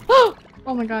 Oh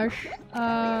my gosh.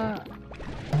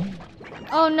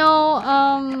 Oh no,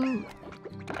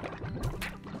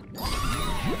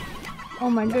 Oh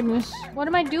my goodness. What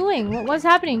am I doing? What's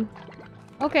happening?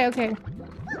 Okay, okay.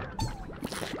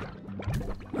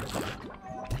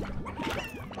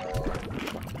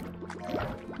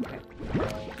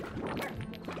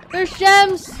 There's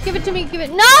gems! Give it to me, give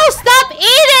it- No! Stop eating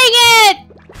it!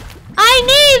 I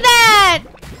need that!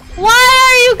 Why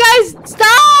are you guys-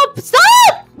 Stop!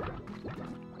 Stop!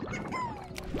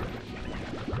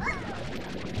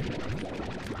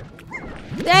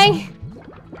 Dang!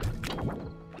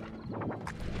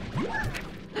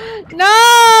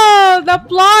 No! The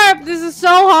plorp! This is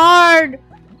so hard!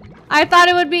 I thought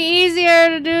it would be easier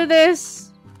to do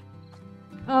this.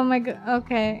 Oh my god.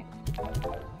 Okay.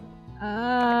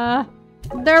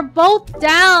 They're both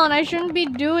down. I shouldn't be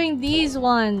doing these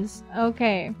ones.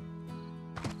 Okay.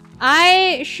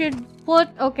 I should put...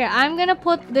 Okay, I'm gonna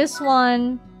put this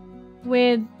one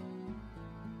with...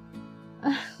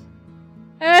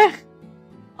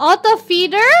 auto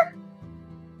feeder?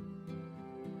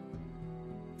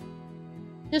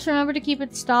 Just remember to keep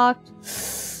it stocked.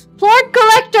 Plort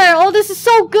collector! Oh, this is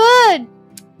so good!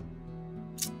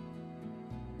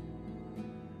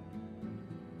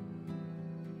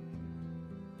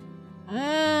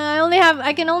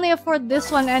 I can only afford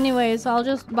this one anyway, so I'll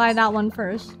just buy that one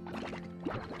first.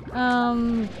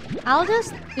 I'll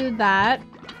just do that.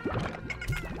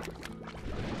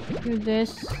 Do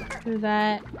this, do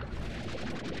that.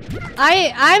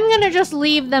 I'm gonna just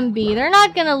leave them be. They're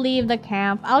not gonna leave the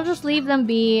camp. I'll just leave them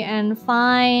be and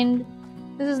find...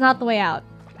 This is not the way out.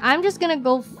 I'm just gonna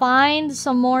go find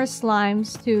some more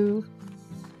slimes too.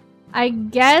 I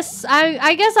guess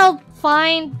I'll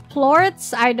find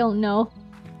plorts. I don't know.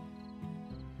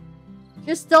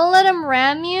 Just don't let him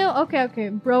ram you. Okay, okay.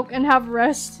 Broke and have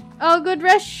rest. Oh, good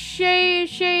rest.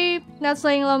 Shape. Not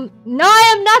slaying them. No,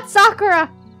 I am not Sakura.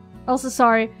 Also,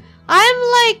 sorry. I'm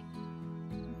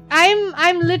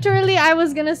literally, I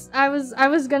was gonna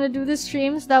do this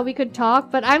stream so that we could talk,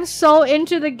 but I'm so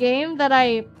into the game that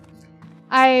I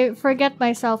forget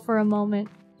myself for a moment.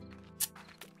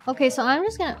 Okay, so I'm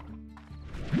just gonna...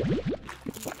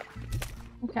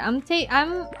 Okay,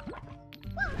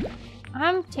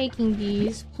 I'm taking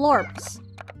these plorps,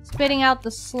 spitting out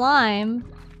the slime.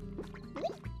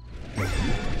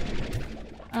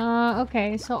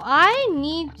 Okay, so I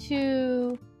need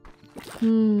to...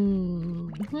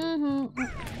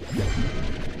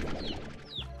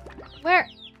 Where?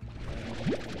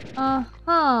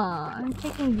 I'm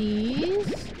taking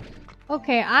these.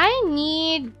 Okay, I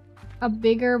need a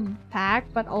bigger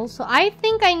pack, but also I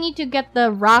think I need to get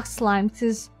the rock slimes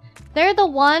because they're the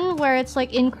one where it's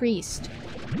like increased.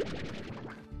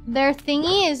 Their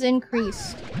thingy is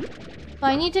increased. So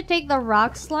I need to take the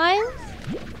rock slimes.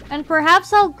 And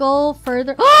perhaps I'll go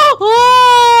further.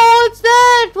 Oh, what's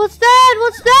that? What's that?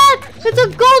 What's that? It's a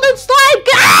golden slime!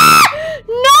 Ah!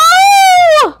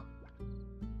 No!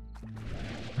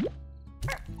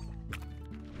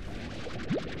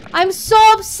 I'm so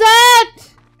upset!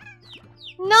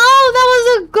 No, that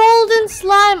was a golden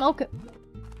slime! Okay.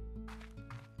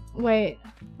 Wait,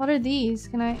 what are these?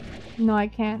 Can I? No, I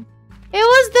can't. It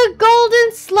was the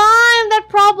golden slime that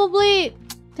probably...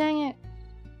 Dang it.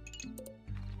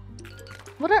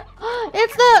 What are...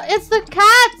 It's the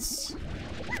cats!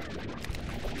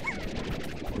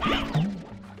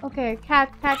 Okay,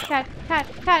 cat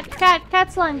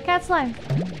slime.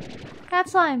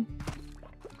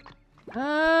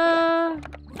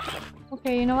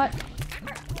 Okay, you know what?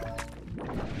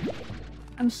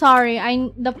 I'm sorry,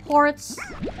 the ports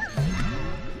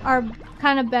are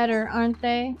kind of better, aren't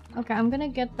they? Okay, I'm gonna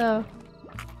get the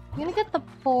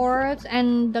ports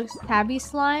and the tabby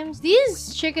slimes.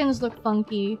 These chickens look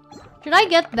funky. Should I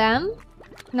get them?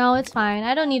 No, it's fine.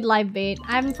 I don't need live bait.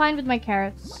 I'm fine with my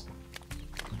carrots.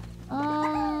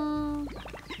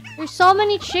 There's so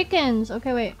many chickens.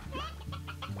 Okay, wait.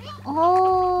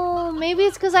 Oh, maybe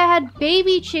it's because I had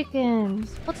baby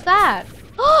chickens. What's that?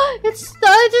 Oh, it's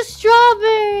a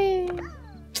strawberry.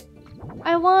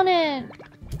 I want it.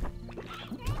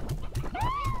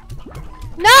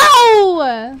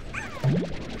 No!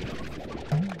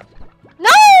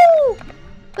 No!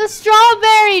 The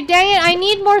strawberry! Dang it, I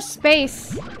need more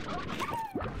space.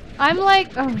 I'm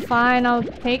like, oh, fine, I'll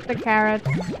take the carrots.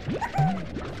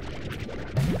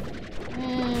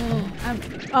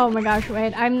 Oh my gosh,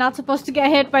 wait. I'm not supposed to get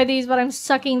hit by these, but I'm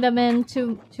sucking them in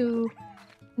too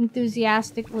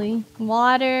enthusiastically.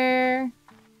 Water.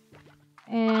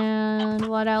 And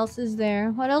what else is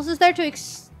there? What else is there to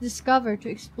discover, to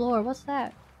explore? What's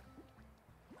that?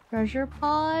 Treasure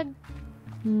pod?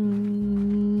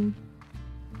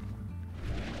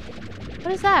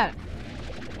 What is that?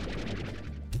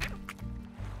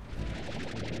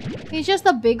 He's just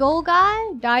a big old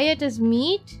guy? Diet is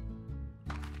meat?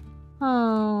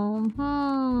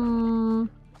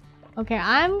 Okay,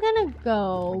 I'm gonna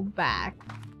go back.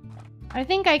 I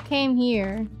think I came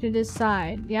here to this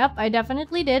side. Yep, I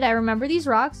definitely did. I remember these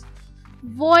rocks.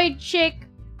 Void chick.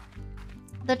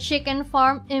 The chicken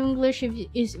farm English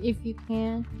if you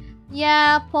can.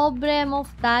 Yeah, pobre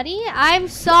Mofutari. I'm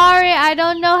sorry, I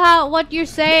don't know what you're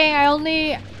saying. I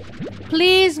only...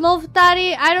 Please,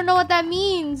 Mofutari, I don't know what that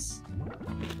means.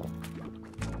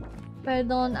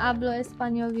 Perdón, hablo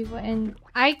español vivo and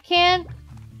I can't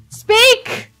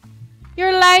speak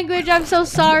your language. I'm so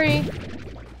sorry.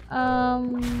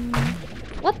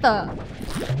 What the?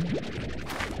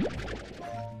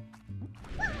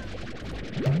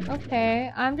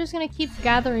 Okay, I'm just gonna keep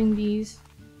gathering these.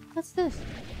 What's this?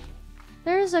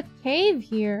 There's a cave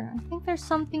here. I think there's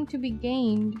something to be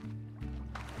gained.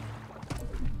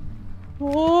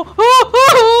 Oh,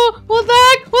 what the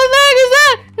heck? What the heck is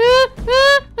that?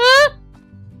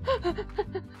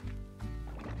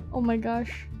 Oh my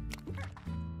gosh.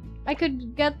 I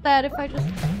could get that if I just...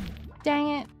 Dang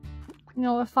it. You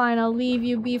know what, fine, I'll leave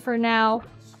you be for now.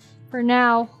 For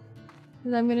now.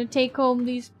 Because I'm gonna take home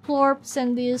these plorps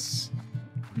and this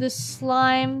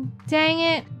slime. Dang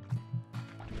it.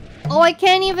 Oh, I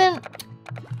can't even...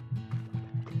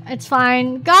 It's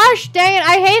fine. Gosh dang it,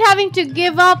 I hate having to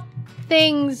give up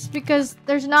things because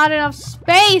there's not enough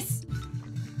space.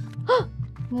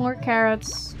 More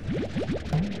carrots.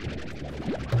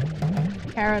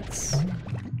 Carrots.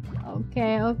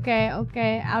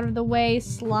 Okay. Out of the way,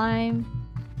 slime.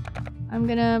 I'm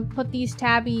gonna put these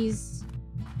tabbies.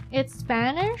 It's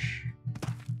Spanish?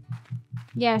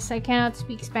 Yes, I cannot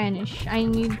speak Spanish. I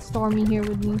need Stormy here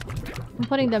with me. I'm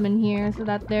putting them in here so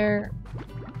that they're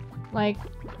like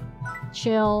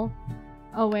chill.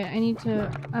 Oh wait, I need to...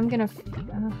 I'm gonna...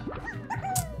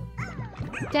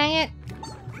 Dang it!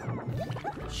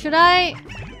 Should I...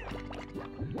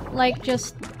 like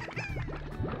just...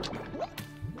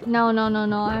 No,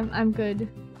 I'm good.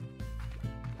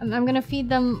 I'm gonna feed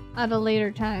them at a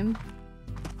later time.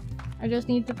 I just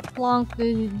need to plonk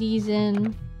these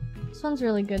in. This one's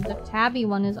really good. The tabby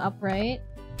one is upright.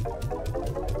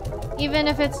 Even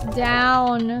if it's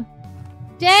down.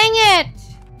 Dang it!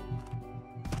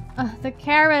 The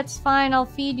carrots, fine, I'll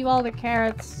feed you all the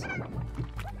carrots.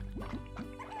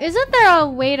 Isn't there a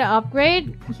way to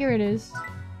upgrade? Here it is.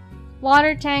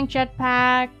 Water tank,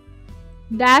 jetpack,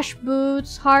 dash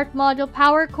boots, heart module,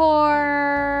 power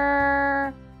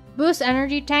core, boost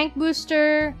energy, tank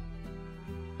booster,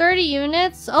 30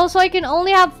 units. Oh, so I can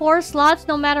only have 4 slots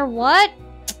no matter what?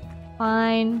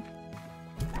 Fine.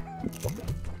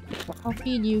 I'll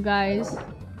feed you guys.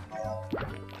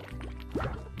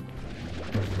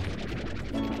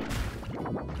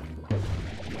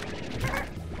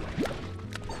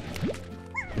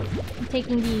 I'm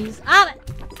taking these. Ah!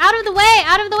 Out of the way!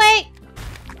 Out of the way!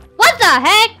 What the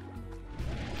heck?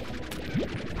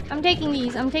 I'm taking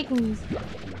these. I'm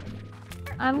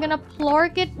gonna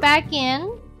plork it back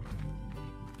in.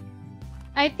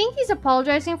 I think he's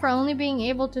apologizing for only being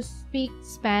able to speak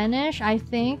Spanish, I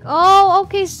think. Oh,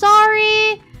 okay,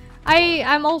 sorry!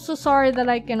 I'm also sorry that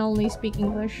I can only speak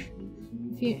English.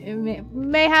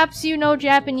 Mayhaps you know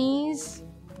Japanese?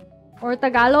 Or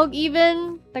Tagalog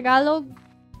even? Tagalog?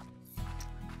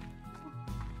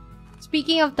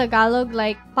 Speaking of Tagalog,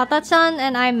 like, Patachan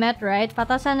and I met, right?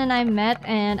 Patachan and I met,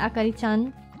 and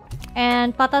Akari-chan.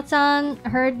 And Patachan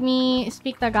heard me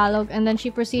speak Tagalog, and then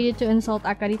she proceeded to insult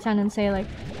Akari-chan and say, like,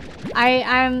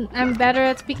 I'm better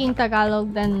at speaking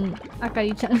Tagalog than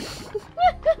Akari-chan.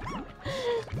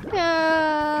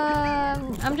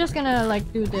 I'm just gonna, like,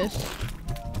 do this.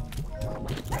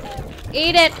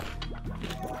 Eat it!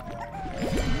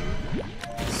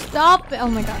 Stop it! Oh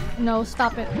my god. No,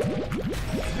 stop it.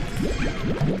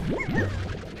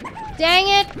 Dang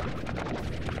it!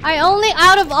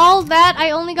 Out of all that,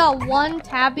 I only got 1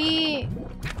 tabby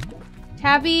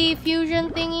fusion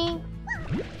thingy.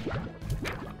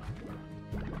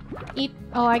 Eat.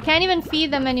 Oh, I can't even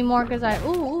feed them anymore because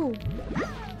ooh.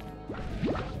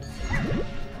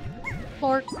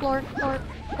 Plork.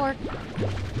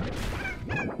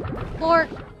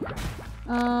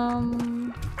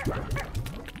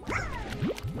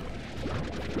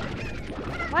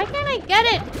 Why can't I get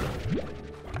it?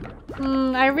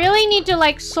 I really need to,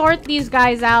 like, sort these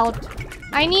guys out.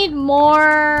 I need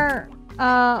more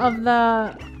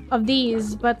of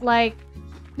these, but, like,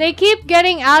 they keep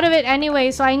getting out of it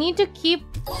anyway, so I need to keep...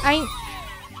 I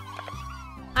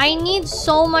need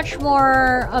so much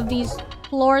more of these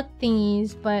plort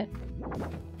thingies, but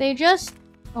they just...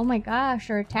 Oh my gosh,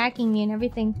 are attacking me and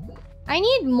everything. I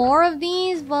need more of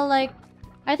these, but, like,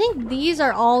 I think these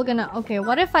are all gonna... Okay,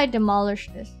 what if I demolish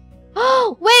this?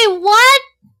 Oh, wait, what?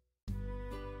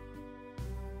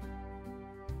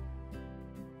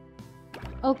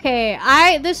 Okay,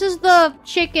 this is the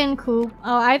chicken coop.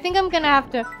 Oh, I think I'm gonna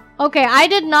have to... Okay, I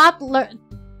did not learn...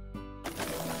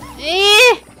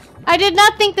 I did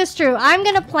not think this through. I'm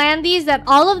gonna plan these that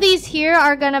all of these here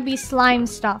are gonna be slime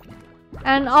stuff.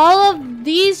 And all of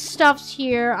these stuffs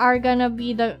here are gonna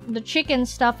be the chicken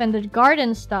stuff and the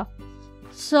garden stuff.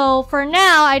 So for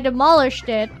now, I demolished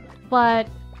it, but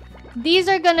these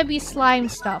are gonna be slime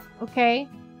stuff, okay?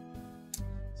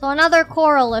 So another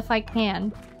coral if I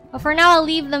can. But for now, I'll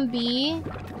leave them be.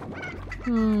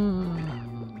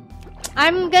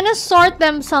 I'm gonna sort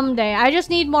them someday. I just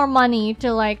need more money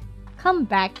to like come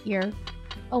back here.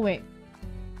 Oh wait.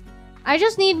 I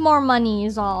just need more money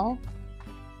is all.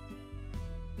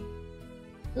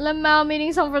 Lemao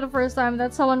meeting someone for the first time.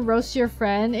 That someone roasts your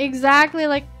friend. Exactly,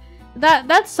 like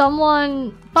that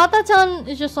someone Patachan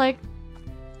is just like,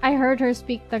 I heard her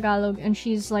speak Tagalog and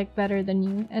she's like better than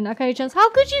you. And Akari-chan's, how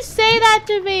could you say that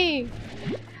to me?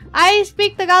 I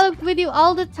speak Tagalog with you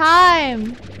all the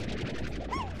time.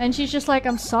 And she's just like,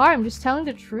 I'm sorry, I'm just telling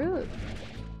the truth.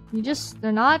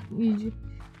 They're not, you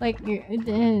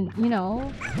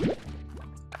know.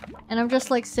 And I'm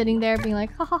just like sitting there being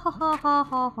like, ha ha ha ha ha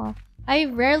ha ha. I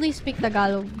rarely speak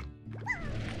Tagalog.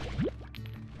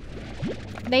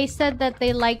 They said that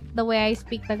they liked the way I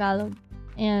speak Tagalog.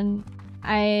 And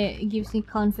it gives me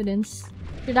confidence.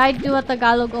 Should I do a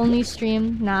Tagalog only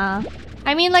stream? Nah.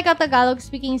 I mean like a Tagalog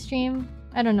speaking stream.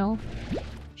 I don't know.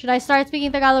 Should I start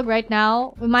speaking Tagalog right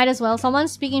now? We might as well.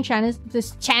 Someone's speaking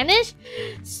Spanish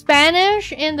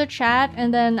in the chat,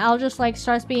 and then I'll just like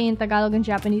start speaking Tagalog and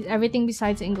Japanese. Everything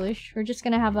besides English. We're just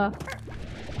gonna have a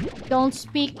don't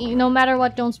speak, no matter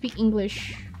what, don't speak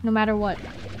English. No matter what.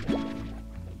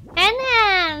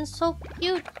 Anhan! So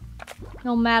cute.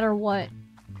 No matter what.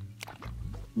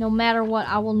 No matter what,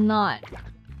 I will not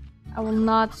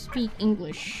speak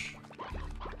English.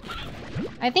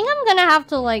 I think I'm gonna have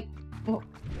to like... Oh.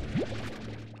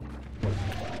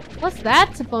 What's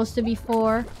that supposed to be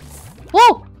for?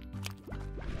 Whoa!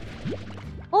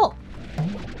 Oh!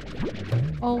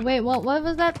 Oh wait, what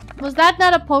was that? Was that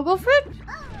not a pogo fruit?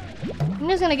 I'm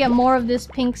just gonna get more of this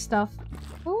pink stuff.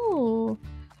 Ooh.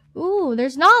 Ooh,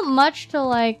 there's not much to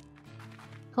like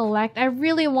collect. I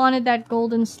really wanted that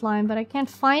golden slime, but I can't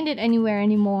find it anywhere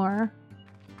anymore.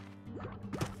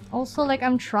 Also, like,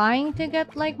 I'm trying to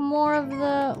get like more of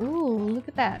the... Ooh, look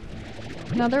at that.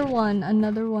 Another one,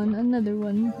 another one, another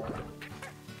one.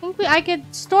 I think I could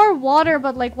store water,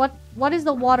 but like, what is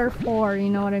the water for? You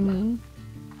know what I mean?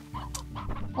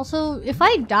 Also, if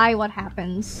I die, what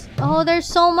happens? Oh, there's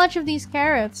so much of these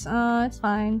carrots. It's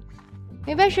fine.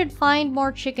 Maybe I should find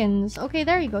more chickens. Okay,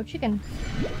 there you go, chicken.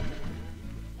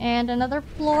 And another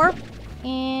plorp.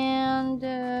 And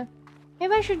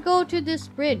maybe I should go to this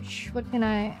bridge. What can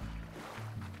I...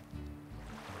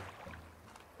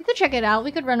 We could check it out.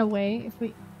 We could run away if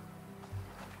we...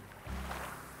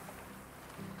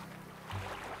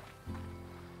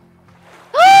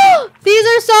 These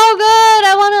are so good!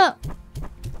 I wanna...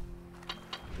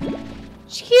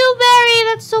 Q-berry!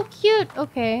 That's so cute!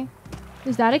 Okay.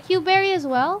 Is that a Q-berry as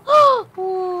well?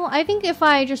 Oh, I think if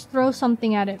I just throw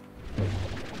something at it.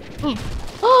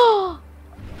 Oh!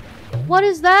 What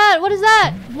is that? What is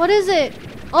that? What is it?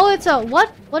 Oh, it's a...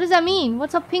 What? What does that mean?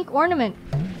 What's a pink ornament?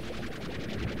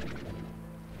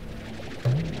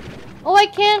 Oh, I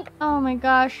can't... Oh my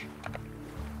gosh.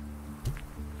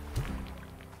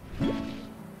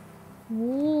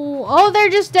 Ooh. Oh, they're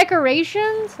just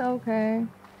decorations? Okay.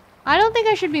 I don't think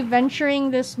I should be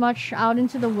venturing this much out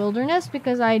into the wilderness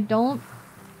because I don't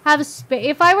have space.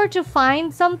 If I were to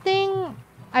find something,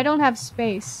 I don't have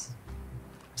space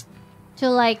to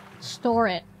like store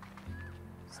it.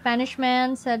 Spanish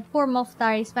man said, poor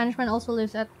Mofutari. Spanish man also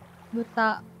lives at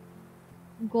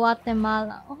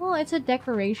Guatemala. Oh, it's a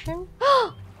decoration?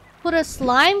 Put a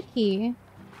slime key.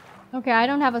 Okay, I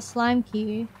don't have a slime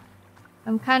key.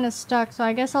 I'm kind of stuck, so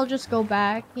I guess I'll just go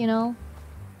back, you know?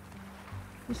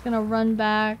 Just gonna run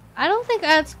back. I don't think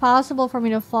that's possible for me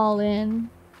to fall in.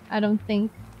 I don't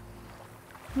think.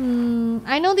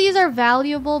 I know these are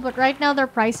valuable, but right now their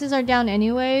prices are down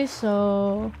anyway,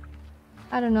 so...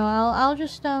 I don't know, I'll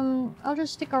just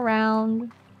stick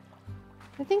around.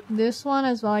 I think this one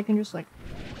as well, I can just like...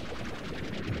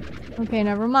 Okay,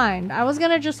 never mind. I was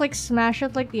gonna just like smash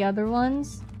it like the other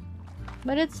ones.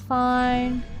 But it's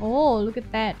fine. Oh, look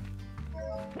at that.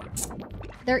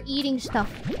 They're eating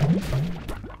stuff.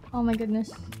 Oh my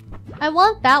goodness. I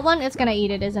want that one. It's gonna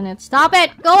eat it, isn't it? Stop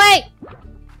it! Go away!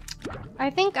 I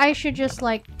think I should just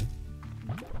like...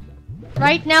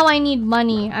 Right now I need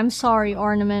money. I'm sorry,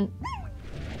 ornament.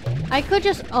 I could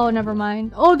just... Oh, never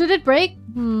mind. Oh, did it break?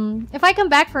 If I come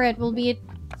back for it, will be it...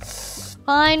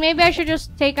 Fine, maybe I should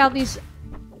just take out these...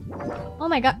 Oh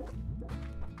my god.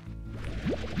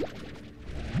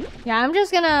 Yeah, I'm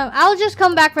just gonna... I'll just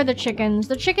come back for the chickens.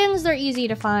 The chickens, they're easy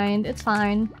to find. It's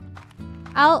fine.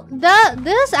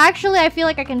 This, actually, I feel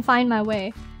like I can find my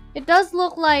way. It does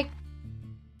look like...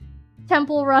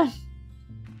 Temple Run.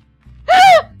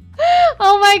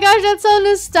 Oh my gosh, that's so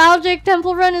nostalgic.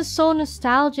 Temple Run is so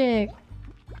nostalgic.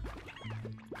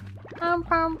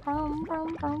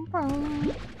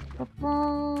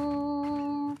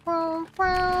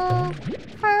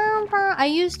 I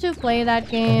used to play that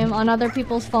game on other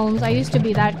people's phones. I used to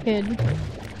be that kid.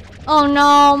 Oh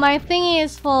no, my thingy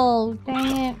is full.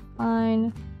 Dang it.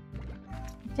 Fine.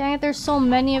 Dang it, there's so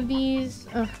many of these.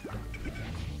 Ugh.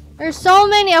 There's so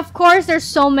many. Of course, there's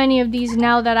so many of these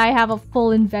now that I have a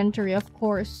full inventory. Of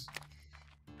course.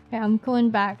 Okay, I'm going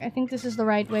back. I think this is the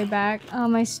right way back. Oh,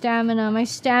 my stamina. My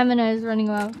stamina is running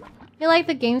low. You like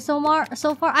the game so far?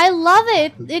 I love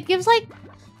it. It gives like...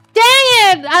 Dang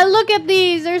it! I look at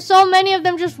these. There's so many of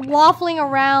them just waffling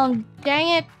around. Dang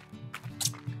it.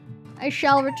 I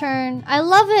shall return. I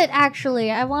love it,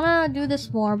 actually. I want to do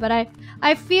this more, but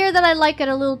I fear that I like it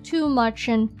a little too much,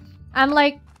 and I'm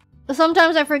like...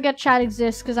 Sometimes I forget chat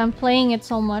exists because I'm playing it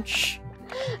so much.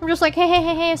 I'm just like,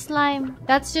 hey, slime.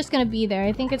 That's just gonna be there.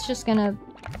 I think it's just gonna...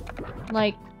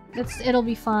 Like, it'll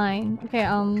be fine. Okay,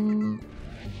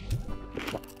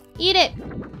 Eat it!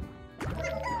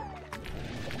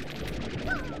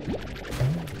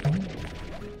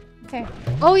 Okay.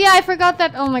 Oh yeah, I forgot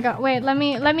that. Oh my god. Wait, let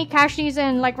me cash these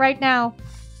in, like, right now.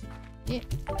 Yeah.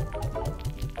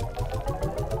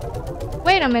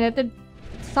 Wait a minute,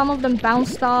 some of them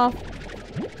bounced off.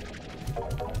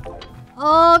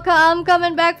 Oh, I'm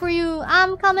coming back for you.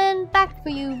 I'm coming back for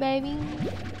you, baby.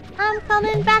 I'm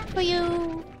coming back for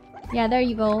you. Yeah, there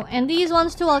you go. And these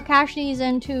ones too, I'll cash these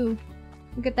in too.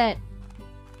 Look at that.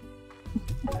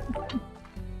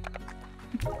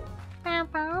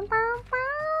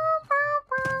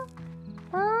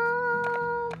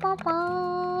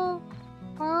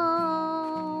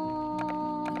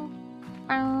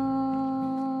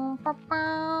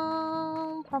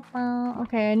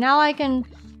 Okay, now I can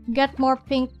get more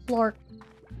pink flork.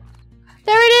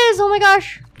 There it is! Oh my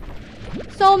gosh!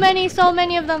 So many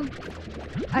of them.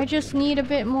 I just need a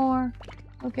bit more.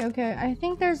 Okay. I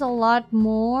think there's a lot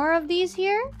more of these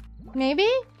here. Maybe?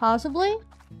 Possibly?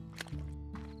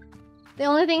 The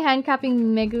only thing handcapping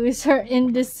Megu is her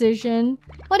indecision.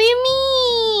 What do you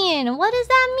mean? What does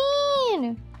that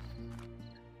mean?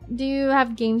 Do you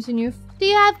have games on your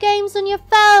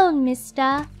phone,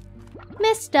 mister?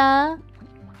 Mister,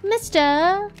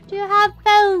 do you have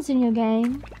phones in your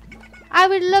game? I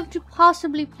would love to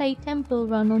possibly play Temple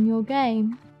Run on your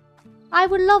game. I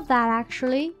would love that,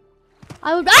 actually.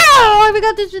 I would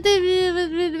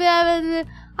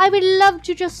love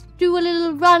to just do a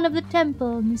little run of the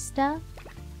temple, mister.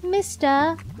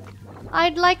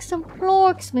 I'd like some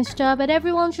florks, mister, but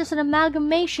everyone's just an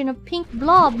amalgamation of pink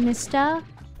blob, mister.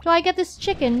 Do I get this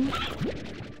chicken?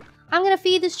 I'm gonna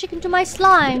feed this chicken to my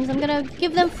slimes. I'm gonna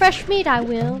give them fresh meat, I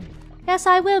will. Yes,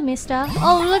 I will, mister.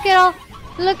 Oh,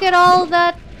 look at all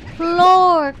that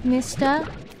flork, mister.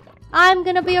 I'm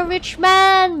gonna be a rich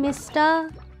man,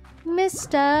 mister.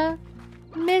 Mister.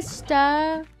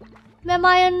 Am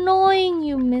I annoying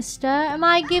you, mister? Am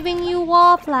I giving you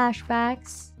war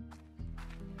flashbacks?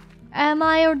 Am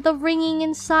I the ringing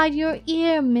inside your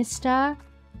ear, mister?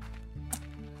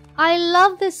 I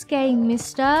love this game,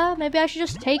 mister. Maybe I should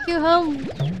just take you home.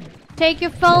 Take your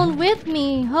phone with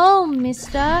me home,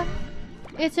 mister.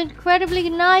 It's incredibly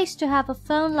nice to have a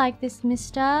phone like this,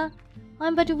 mister.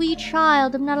 I'm but a wee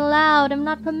child. I'm not allowed. I'm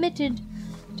not permitted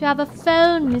to have a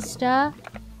phone, mister.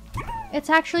 It's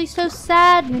actually so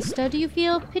sad, mister. Do you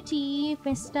feel pity,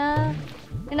 mister?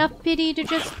 Enough pity to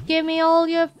just give me all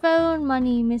your phone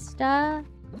money, mister.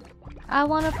 I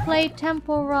want to play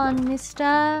Temple Run,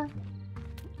 mister.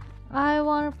 I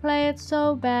want to play it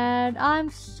so bad. I'm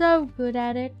so good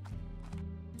at it.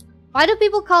 Why do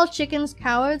people call chickens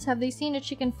cowards? Have they seen a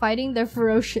chicken fighting? They're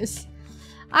ferocious.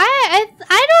 I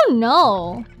don't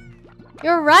know.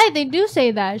 You're right, they do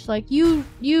say that. It's like, you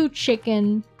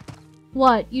chicken.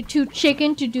 What? You too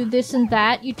chicken to do this and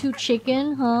that? You too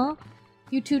chicken, huh?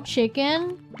 You too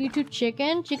chicken? You too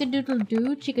chicken?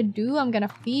 Chicken-doodle-doo, chicken-doo. I'm gonna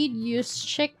feed you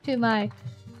chick to my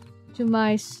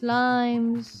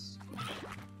slimes.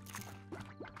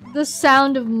 The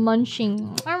sound of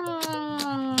munching.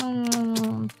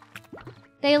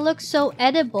 They look so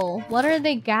edible. What are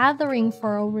they gathering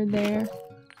for over there?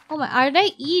 Oh my, are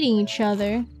they eating each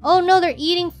other? Oh no, they're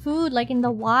eating food like in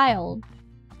the wild.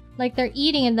 Like they're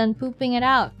eating and then pooping it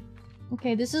out.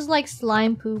 Okay, this is like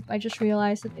slime poop. I just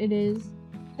realized that it is.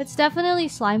 It's definitely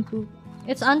slime poop.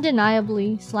 It's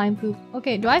undeniably slime poop.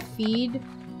 Okay, do I feed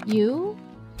you?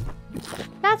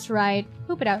 That's right.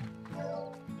 Poop it out.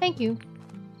 Thank you.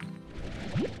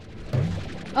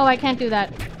 Oh, I can't do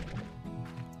that.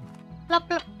 Plop,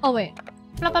 plop. Oh, wait.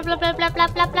 Plop, plop, plop, plop, plop,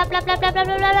 plop, plop, plop, plop, plop, plop,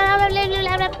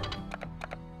 plop,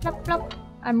 plop, plop.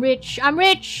 I'm rich. I'm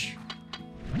rich.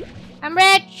 I'm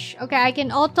rich. Okay, I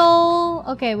can auto...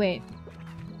 Okay, wait.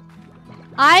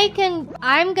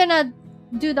 I'm gonna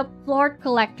do the plort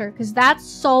collector because that's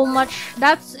so much...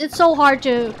 It's so hard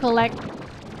to collect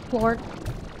plort.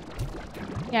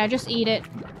 Yeah, just eat it.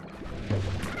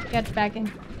 Get back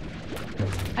in.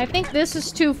 I think this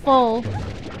is too full.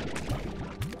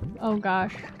 Oh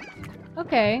gosh.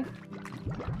 Okay.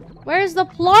 Where's the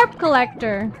plorp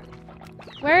collector?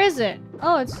 Where is it?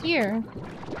 Oh, it's here.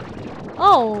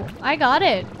 Oh, I got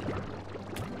it.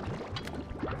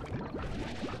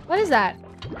 What is that?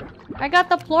 I got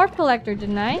the plorp collector,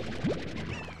 didn't I?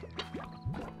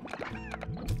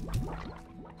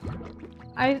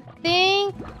 I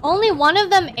think only one of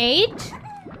them ate?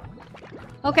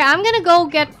 Okay, I'm gonna go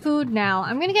get food now.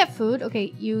 I'm gonna get food.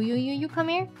 Okay, you come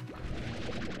here.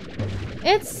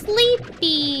 It's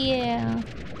sleepy.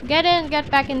 Get in, get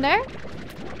back in there.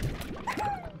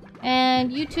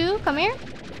 And you too, come here.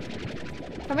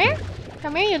 Come here.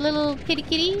 Come here, you little kitty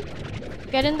kitty.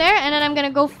 Get in there, and then I'm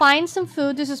gonna go find some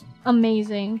food. This is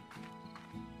amazing.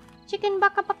 Chicken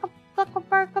baka baka baka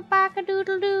baka baka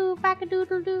doodle doo, baka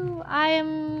doodle doo.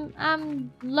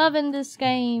 I'm loving this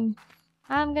game.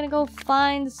 I'm gonna go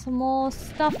find some more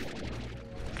stuff.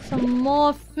 Some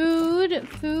more food.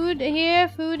 Food here?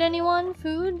 Food, anyone?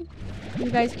 Food? You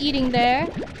guys eating there?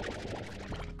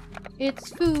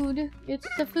 It's food. It's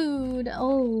the food.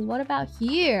 Oh, what about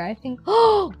here? I think...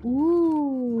 Oh!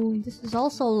 Ooh, this is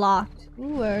also locked.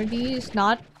 Ooh, are these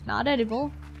not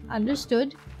edible?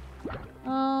 Understood.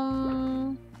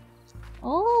 Oh,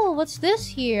 what's this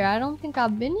here? I don't think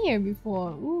I've been here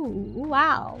before. Ooh,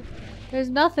 wow. There's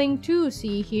nothing to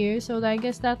see here, so I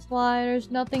guess that's why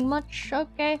there's nothing much.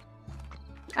 Okay.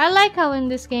 I like how in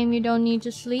this game you don't need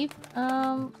to sleep.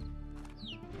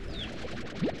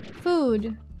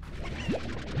 Food.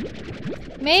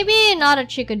 Maybe not a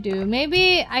chickadee.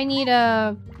 Maybe I need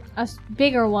a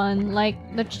bigger one, like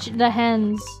the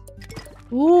hens.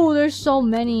 Ooh, there's so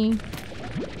many.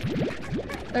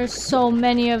 There's so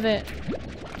many of it.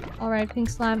 Alright, pink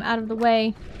slime, out of the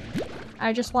way.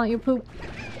 I just want your poop.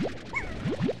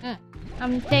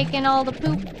 I'm taking all the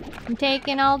poop. I'm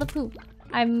taking all the poop.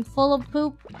 I'm full of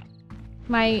poop.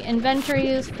 My inventory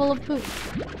is full of poop.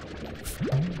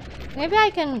 Maybe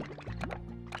I can...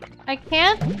 I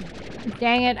can't?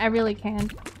 Dang it, I really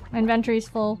can't. My inventory's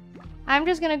full. I'm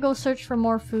just gonna go search for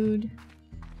more food.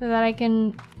 So that I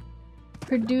can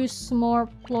produce more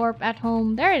plorp at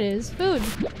home. There it is. Food.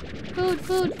 Food,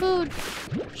 food, food.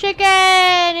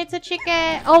 Chicken! It's a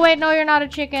chicken! Oh wait, no, you're not a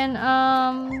chicken.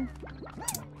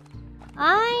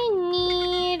 I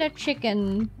need a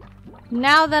chicken.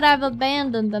 Now that I've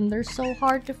abandoned them, they're so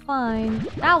hard to find.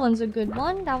 That one's a good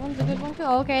one. That one's a good one too.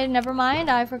 Okay, never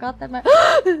mind. I forgot that my...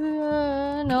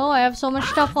 no, I have so much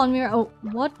stuff on me. Oh,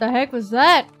 what the heck was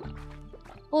that?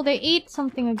 Oh, they ate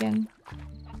something again.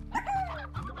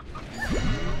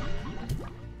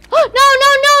 Oh, no,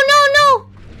 no, no, no, no!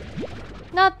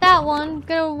 Not that one.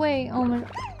 Get away. Oh my...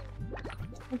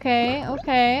 Okay,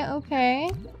 okay, okay.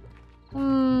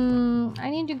 I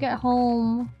need to get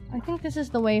home. I think this is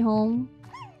the way home.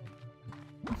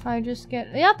 If I just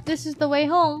get... Yep, this is the way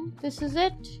home. This is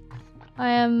it. I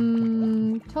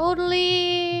am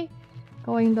totally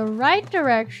going the right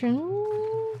direction.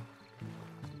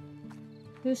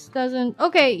 This doesn't...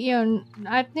 Okay, you know,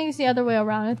 I think it's the other way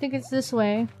around. I think it's this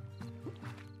way.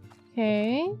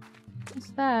 Okay. What's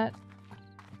that?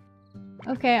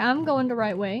 Okay, I'm going the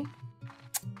right way.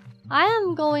 I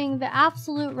am going the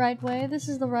absolute right way. This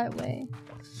is the right way.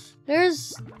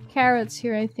 There's carrots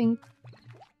here, I think.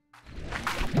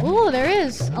 Ooh, there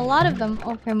is a lot of them.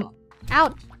 Okay, I'm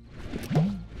out.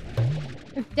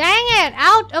 Dang it!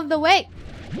 Out of the way!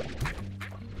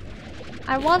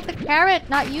 I want the carrot,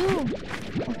 not you.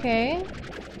 Okay.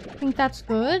 I think that's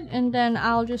good. And then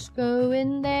I'll just go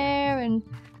in there and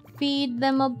feed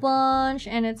them a bunch.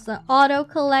 And it's an auto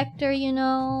collector, you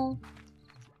know.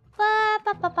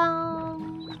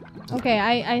 Okay,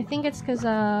 I think it's because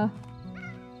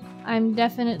I'm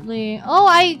definitely... Oh,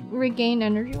 I regained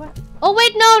energy. What? Oh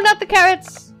wait, no, not the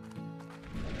carrots.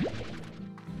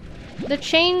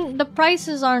 The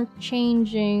prices aren't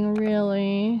changing,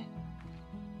 really.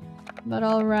 But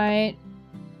alright.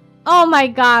 Oh my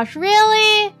gosh,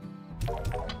 really?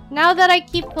 Now that I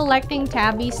keep collecting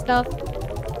tabby stuff,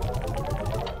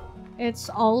 it's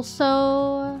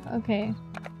also... Okay.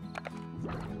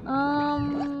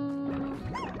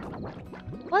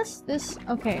 What's this?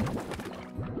 Okay.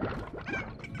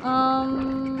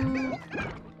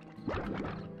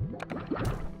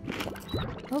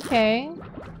 Okay.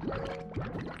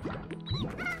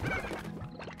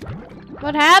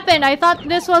 What happened? I thought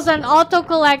this was an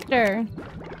auto-collector.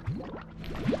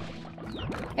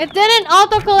 It didn't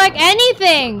auto-collect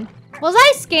anything! Was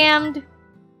I scammed?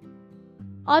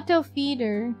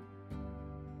 Auto-feeder.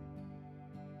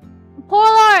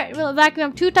 Polar will vacuum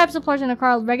up 2 types of plorts in a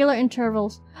car at regular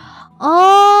intervals.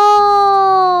 Oh!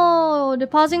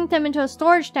 Depositing them into a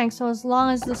storage tank so as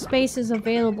long as the space is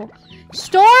available.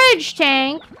 Storage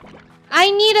tank? I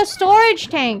need a storage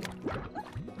tank!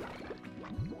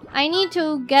 I need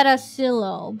to get a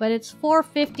silo, but it's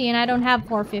 450 and I don't have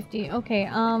 450. Okay,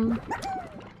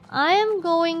 I am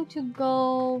going to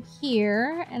go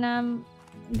here and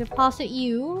deposit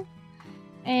you.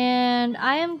 And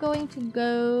I am going to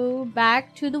go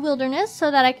back to the wilderness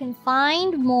so that I can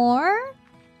find more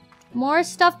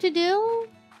stuff to do.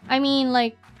 I mean,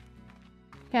 like,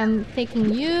 okay, I'm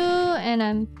taking you and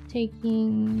I'm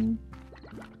taking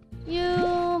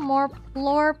you. More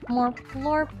plorp, more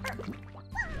plorp.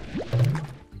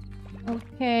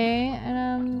 Okay,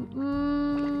 and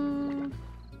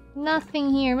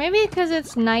nothing here. Maybe because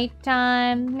it's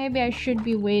nighttime. Maybe I should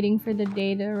be waiting for the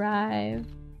day to arrive.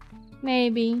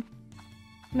 Maybe.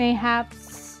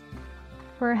 Mayhaps.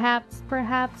 Perhaps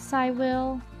I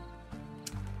will.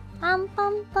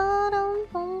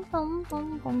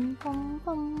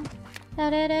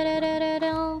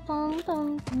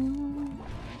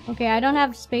 Okay, I don't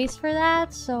have space for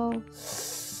that, so...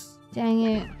 Dang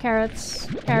it. Carrots.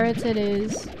 Carrots it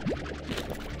is.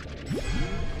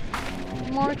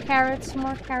 More carrots,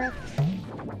 more carrots.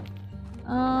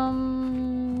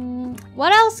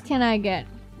 What else can I get?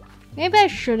 Maybe I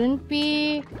shouldn't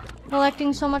be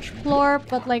collecting so much plorp,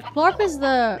 but like plorp is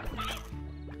the...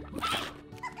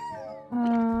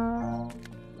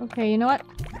 Okay, you know what?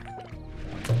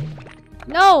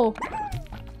 No!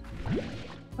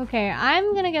 Okay,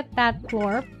 I'm gonna get that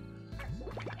plorp.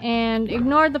 And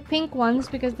ignore the pink ones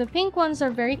because the pink ones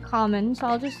are very common, so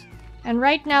I'll just... And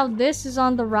right now this is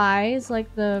on the rise,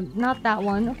 like the... Not that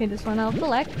one. Okay, this one I'll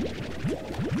collect.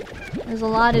 There's a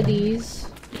lot of these.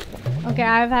 Okay,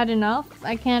 I've had enough.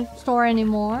 I can't store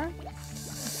anymore.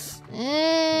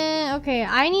 Okay,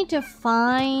 I need to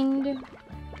find...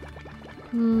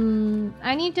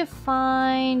 I need to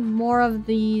find more of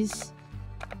these...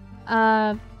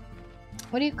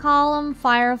 What do you call them?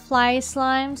 Firefly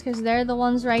slimes? Because they're the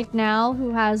ones right now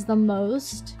who has the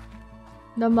most.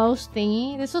 The most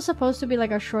thingy. This was supposed to be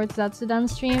like a short Zetsudan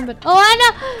stream, but... Oh, I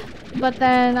know! But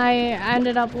then I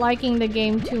ended up liking the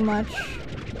game too much.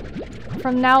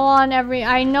 From now on,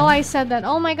 I know I said that,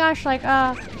 oh my gosh, like,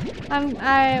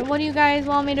 what do you guys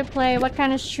want me to play? What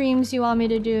kind of streams do you want me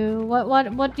to do?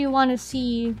 What do you want to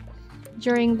see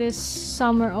during this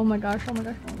summer? Oh my gosh, oh my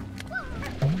gosh.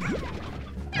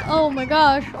 Oh my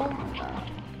gosh, oh my gosh.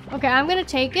 Okay, I'm gonna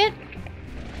take it.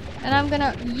 And I'm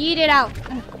gonna yeet it out.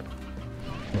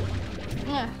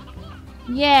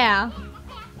 Yeah.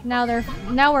 Now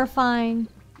we're fine.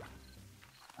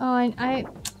 Oh,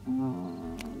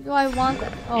 do I want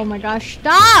that? Oh my gosh,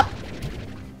 stop!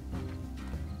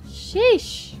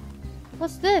 Sheesh.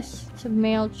 What's this? It's a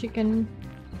male chicken.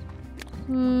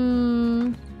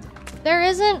 There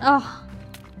isn't... Oh.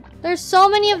 There's so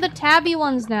many of the tabby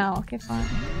ones now. Okay, fine.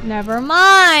 Never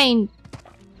mind!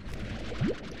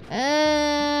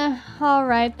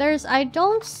 Alright. I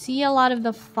don't see a lot of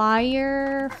the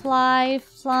firefly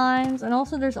slimes. And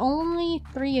also there's only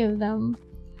 3 of them.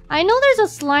 I know there's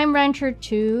a slime rancher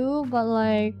too, but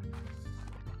like...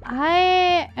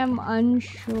 I am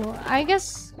unsure. I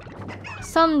guess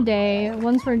someday,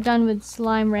 once we're done with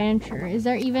Slime Rancher, is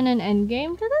there even an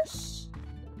endgame to this?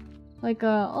 Like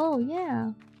oh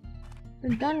yeah.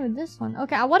 We're done with this one.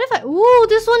 Okay, what if ooh,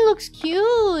 this one looks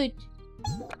cute!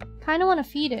 Kinda wanna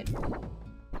feed it.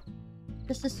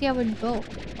 Just to see how it go.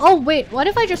 Oh wait, what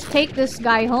if I just take this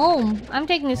guy home? I'm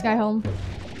taking this guy home.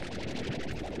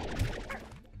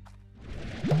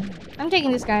 I'm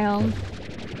taking this guy home.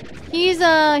 He's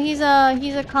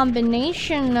a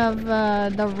combination of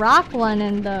the rock one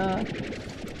and the...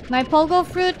 My pogo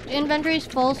fruit inventory is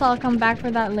full, so I'll come back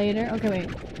for that later. Okay, wait.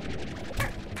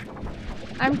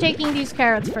 I'm taking these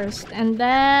carrots first, and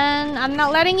then I'm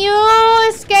not letting you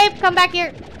escape. Come back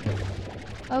here.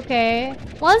 Okay.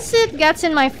 Once it gets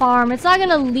in my farm, it's not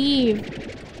gonna leave.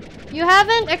 You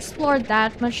haven't explored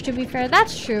that much, to be fair.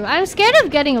 That's true. I'm scared of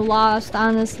getting lost,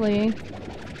 honestly.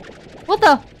 What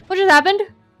the? What just happened?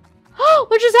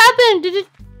 What just happened? Did it...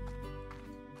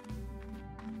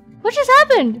 What just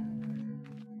happened?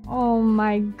 Oh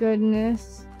my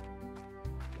goodness.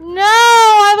 No!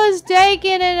 I was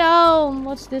taking it home!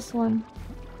 What's this one?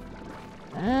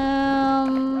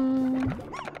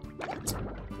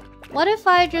 What if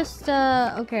I just,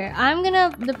 okay, I'm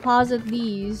gonna deposit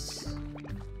these.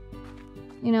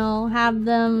 You know, have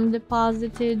them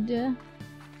deposited.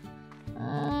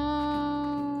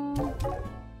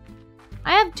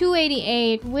 I have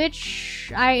 288,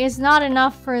 which is not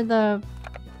enough for the...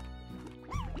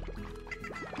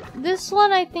 This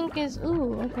one I think is...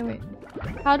 Ooh, okay, wait.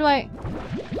 How do I...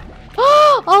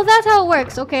 Oh, that's how it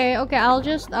works. Okay, okay, I'll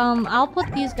just, I'll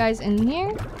put these guys in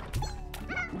here.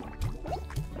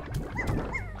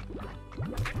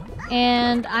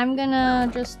 And I'm gonna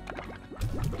just...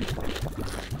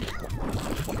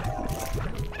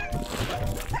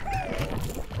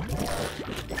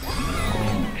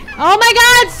 Oh my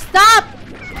god, stop!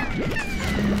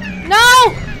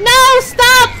 No! No,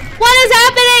 stop! What is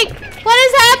happening? What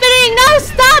is happening? No,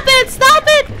 stop it! Stop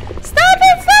it! Stop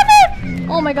it! Stop it!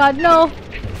 Oh my god, no.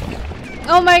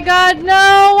 Oh my god,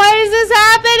 no! Why is this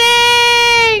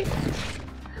happening?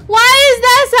 Why is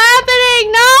this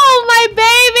happening? No, my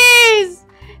babies!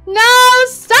 No,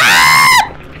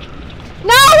 stop!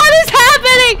 No, what is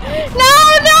happening? No,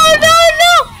 no, no,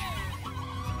 no!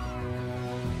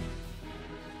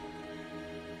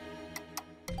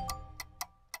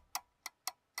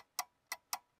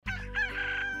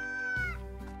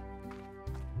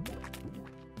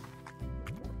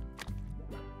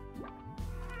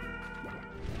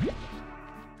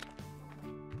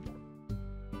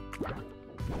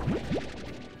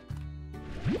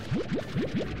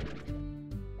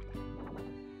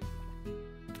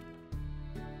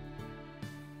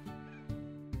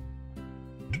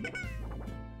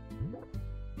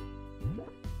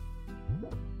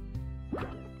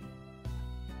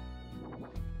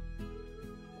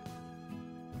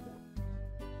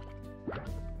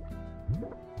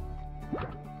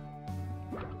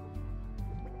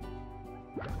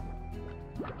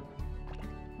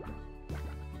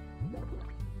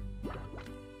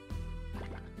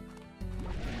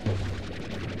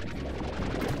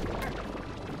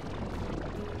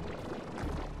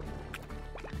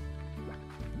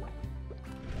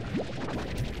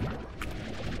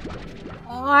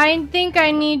 I think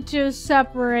I need to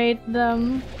separate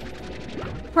them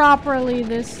properly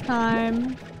this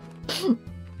time.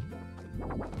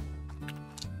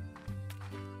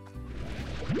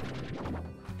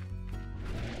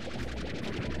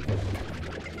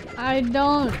 I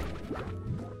don't...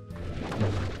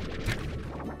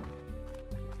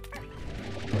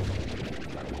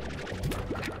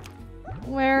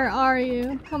 Where are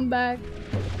you? Come back.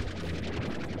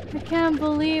 I can't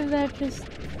believe that just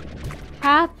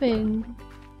happened.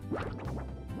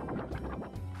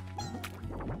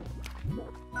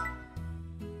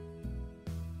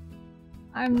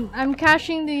 I'm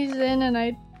cashing these in and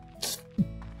I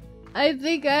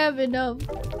think I have enough.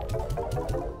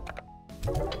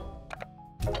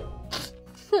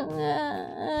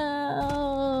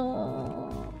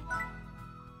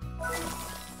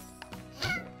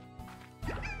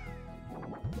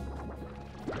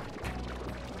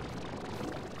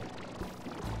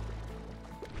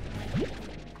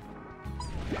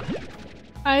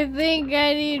 I think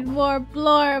I need more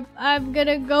plorp. I'm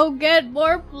gonna go get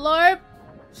more plorp.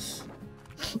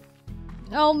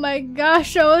 Oh my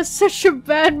gosh, that was such a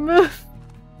bad move.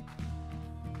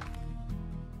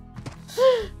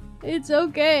 It's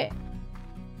okay.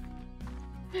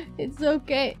 It's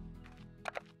okay.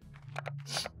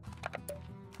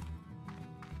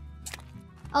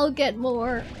 I'll get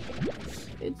more.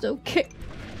 It's okay.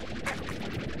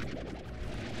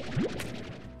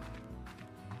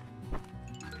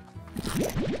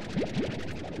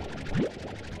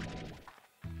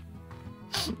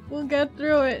 We'll get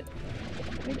through it.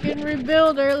 We can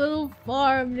rebuild our little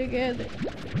farm together.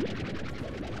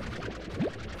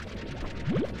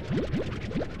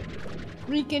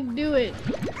 We can do it.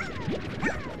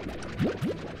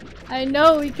 I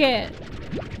know we can.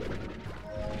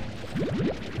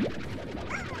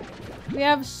 We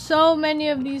have so many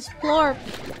of these plorps.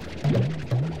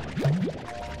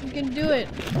 We can do it.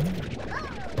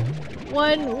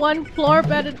 One plorp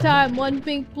at a time. One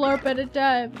pink plorp at a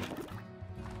time.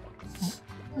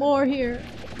 More here.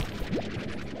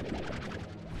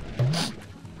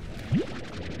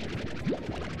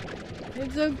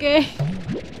 It's okay.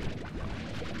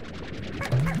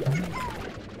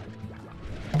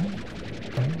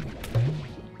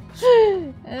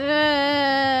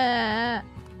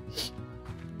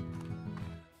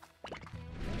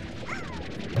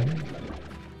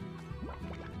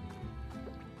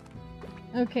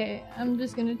 Okay, I'm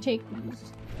just gonna take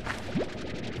these.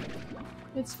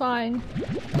 It's fine.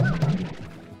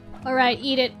 Alright,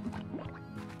 eat it.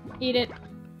 Eat it.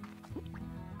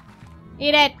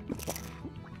 Eat it!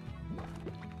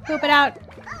 Poop it out!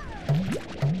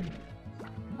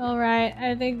 Alright,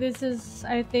 I think this is...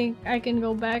 I think I can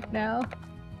go back now.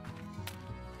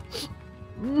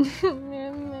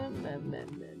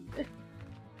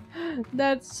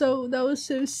 That was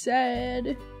so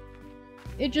sad.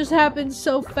 It just happened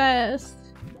so fast.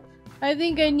 I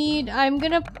think I'm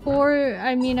gonna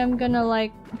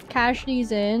like cash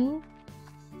these in.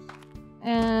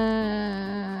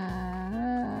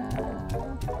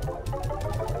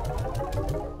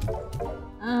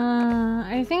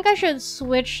 I think I should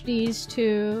switch these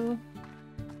two.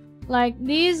 Like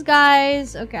these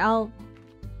guys. Okay,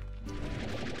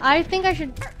 I think I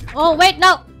should. Oh wait,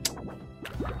 no.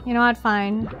 You know what?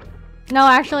 Fine. No,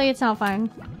 actually, it's not fine.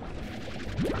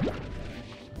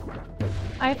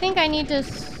 I think I need to.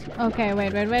 Okay,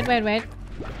 wait. I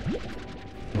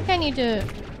think I need to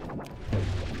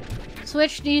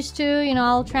switch these two. You know,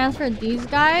 I'll transfer these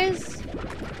guys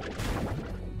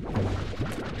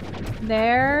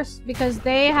there because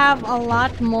they have a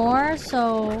lot more.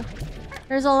 So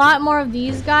there's a lot more of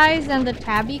these guys than the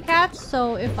tabby cats.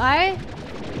 So if I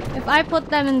put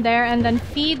them in there and then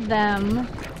feed them,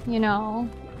 you know.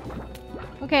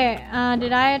 Okay,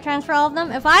 did I transfer all of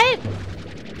them? If I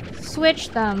switch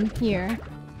them here.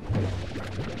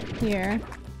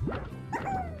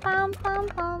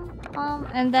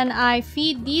 And then I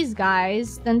feed these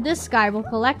guys, then this guy will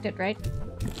collect it, right?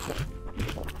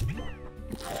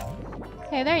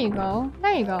 Okay, there you go.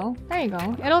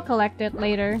 It'll collect it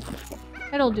later.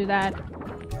 It'll do that.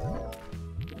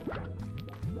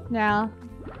 Yeah.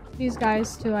 These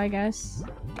guys too, I guess.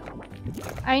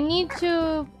 I need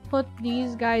to put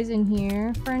these guys in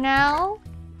here for now.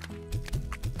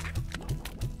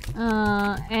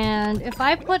 And if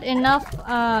I put enough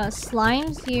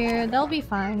slimes here, they'll be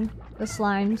fine. The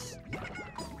slimes.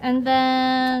 And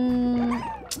then...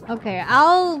 Okay,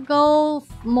 I'll go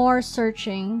more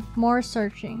searching.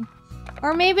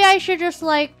 Or maybe I should just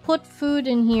like put food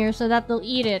in here so that they'll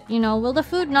eat it. You know, will the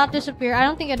food not disappear? I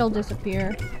don't think it'll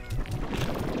disappear.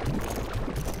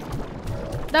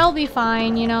 They'll be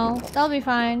fine, you know. They'll be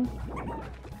fine.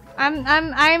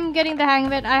 I'm getting the hang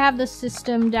of it. I have the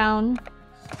system down.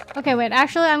 Okay, wait.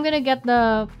 Actually, I'm gonna get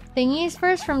the thingies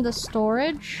first from the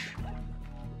storage.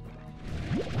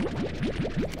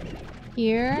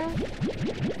 Here.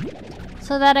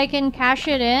 So that I can cash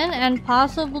it in and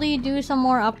possibly do some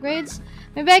more upgrades.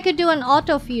 Maybe I could do an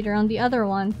auto feeder on the other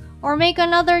one. Or make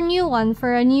another new one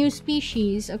for a new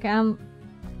species. Okay,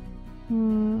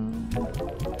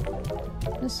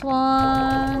 this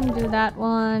one, do that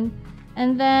one.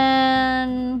 And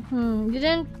then...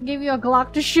 didn't give you a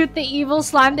Glock to shoot the evil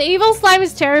slime. The evil slime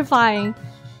is terrifying.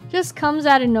 Just comes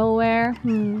out of nowhere.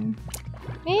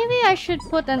 Maybe I should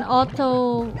put an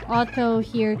auto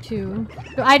here too.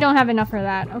 I don't have enough for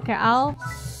that. Okay,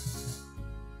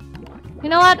 you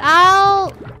know what?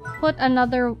 I'll put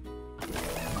another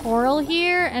coral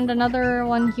here and another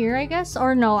one here, I guess.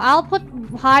 Or no, I'll put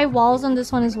high walls on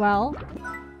this one as well.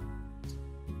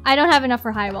 I don't have enough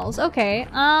for high walls. Okay,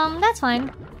 that's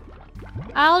fine.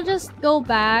 I'll just go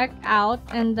back out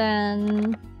and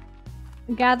then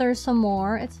gather some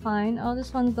more. It's fine. Oh,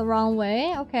 this one's the wrong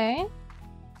way. Okay.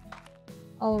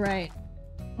 Alright.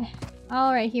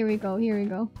 Alright, here we go.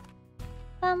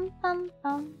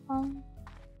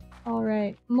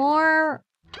 Alright. More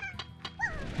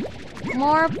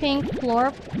pink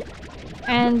plorp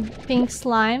and pink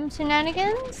slime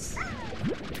shenanigans.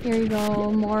 Here we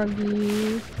go, more of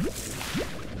these.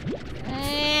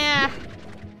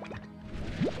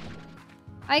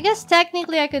 I guess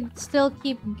technically I could still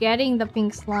keep getting the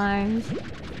pink slimes.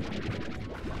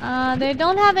 They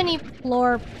don't have any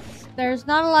plorps. There's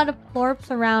not a lot of plorps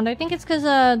around. I think it's because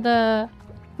the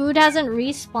food hasn't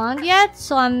respawned yet,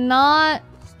 so I'm not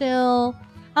still...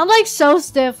 I'm like so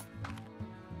stiff.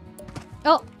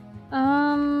 Oh.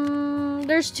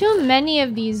 There's too many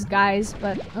of these guys,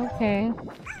 but okay.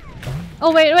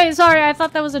 Oh, wait, sorry. I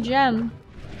thought that was a gem.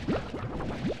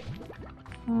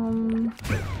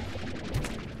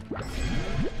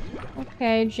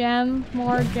 Okay, gem.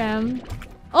 More gem.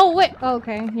 Oh, wait. Oh,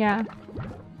 okay, yeah.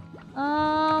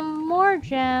 More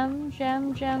gem.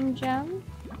 Gem?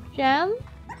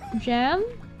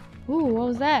 Ooh, what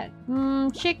was that?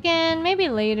 Chicken. Maybe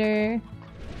later.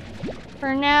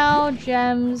 For now,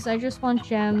 gems. I just want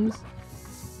gems.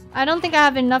 I don't think I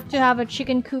have enough to have a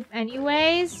chicken coop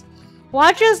anyways.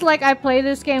 Watch as like I play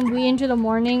this game way into the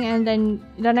morning, and then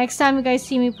the next time you guys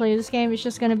see me play this game, it's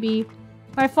just gonna be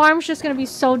My farm's just gonna be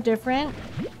so different.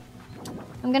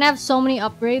 I'm gonna have so many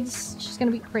upgrades. It's just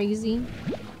gonna be crazy.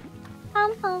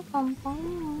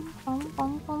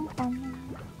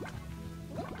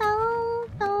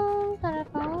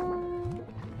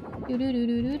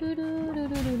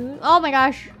 Oh my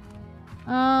gosh.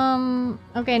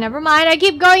 Okay, never mind. I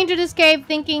keep going to this cave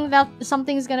thinking that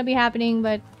something's gonna be happening,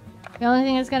 but the only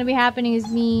thing that's gonna be happening is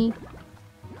me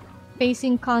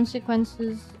facing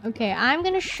consequences. Okay, I'm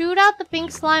gonna shoot out the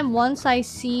pink slime once I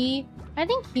see... I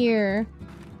think here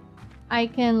I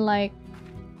can, like,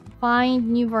 find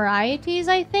new varieties,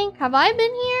 I think. Have I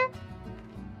been here?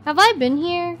 Have I been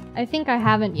here? I think I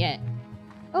haven't yet.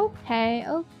 Okay,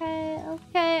 okay,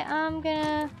 okay.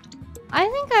 I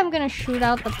think I'm gonna shoot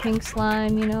out the pink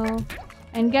slime, you know,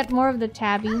 and get more of the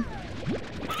tabby.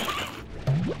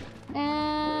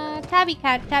 Tabby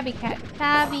cat, tabby cat,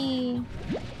 tabby.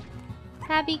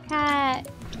 Tabby cat.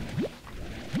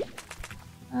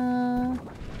 Oh!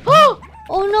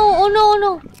 Oh no, oh no, oh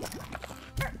no!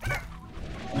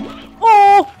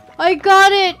 Oh! I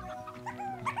got it!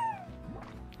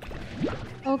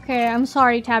 Okay, I'm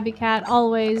sorry, tabby cat.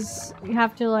 Always, you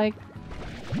have to, like...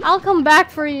 I'll come back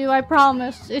for you, I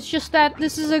promise. It's just that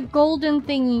this is a golden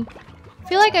thingy. I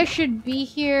feel like I should be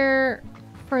here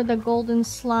for the golden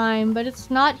slime, but it's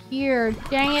not here.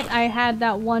 Dang it, I had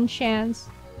that one chance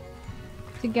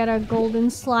to get a golden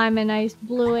slime and I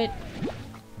blew it.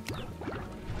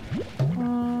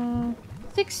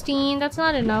 16, that's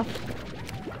not enough.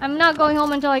 I'm not going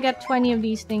home until I get 20 of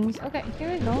these things. Okay, here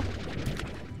we go.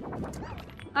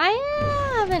 I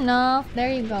have enough. There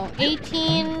you go.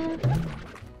 18.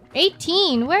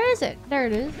 18! Where is it? There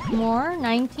it is. More.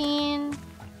 19.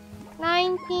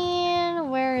 19.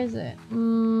 Where is it?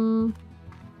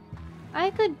 I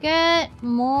could get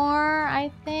more,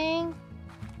 I think.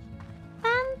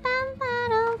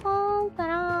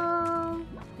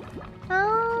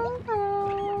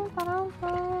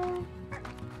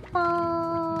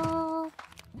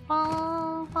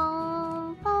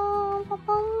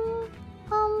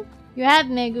 You have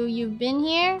Megu, you've been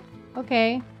here?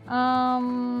 Okay.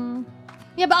 Yeah,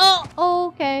 but oh,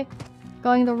 okay.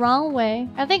 Going the wrong way.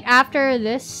 I think after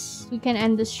this, we can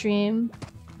end the stream.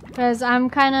 Because I'm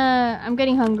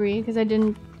getting hungry because I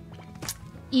didn't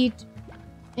eat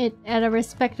it at a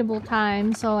respectable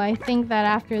time. So I think that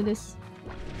after this...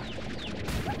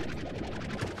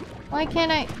 Why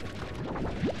can't I...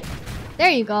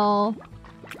 There you go.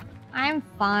 I'm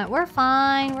fine. We're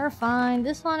fine. We're fine.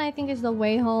 This one I think is the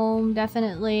way home,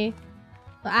 definitely.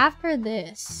 But after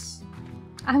this,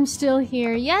 I'm still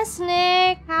here. Yes,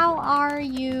 Nick. How are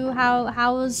you?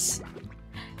 How was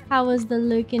the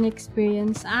looking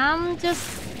experience? I'm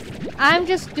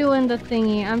just doing the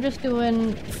thingy. I'm just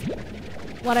doing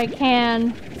what I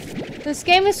can. This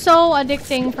game is so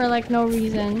addicting for like no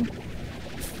reason.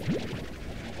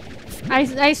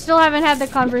 I still haven't had the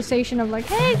conversation of like,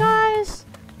 hey guys,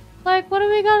 like what are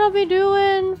we gonna be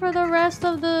doing for the rest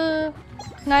of the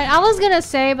night? I was gonna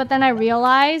say, but then I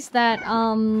realized that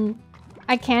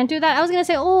I can't do that. I was gonna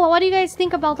say, oh, what do you guys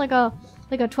think about like a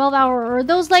 12-hour or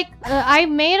those like I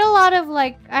made a lot of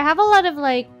like I have a lot of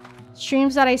like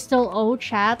streams that I still owe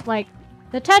chat, like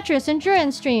the Tetris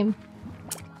endurance stream.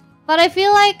 But I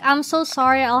feel like I'm so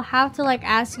sorry. I'll have to like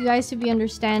ask you guys to be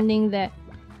understanding that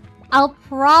I'll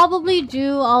probably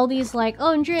do all these like,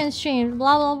 oh, endurance streams,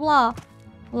 blah blah blah,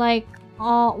 like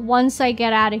once I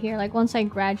get out of here, like once I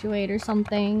graduate or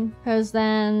something, because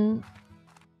then,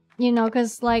 you know,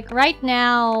 because like right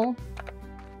now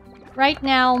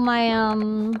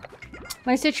my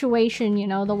my situation, you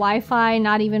know, the Wi-Fi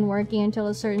not even working until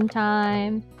a certain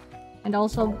time, and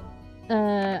also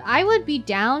I would be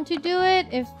down to do it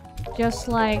if just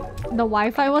like the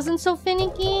Wi-Fi wasn't so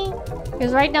finicky,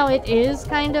 because right now it is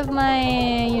kind of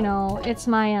my, you know, it's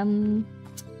my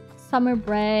summer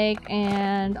break,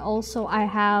 and also I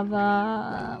have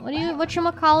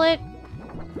whatchamacallit?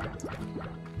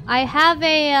 I have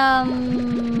a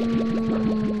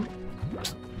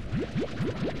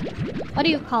what do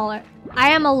you call it?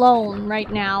 I am alone right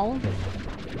now,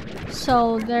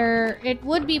 so it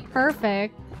would be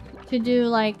perfect to do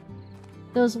like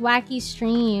those wacky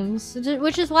streams,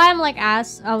 which is why I'm like I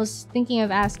was thinking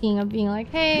of asking, of being like,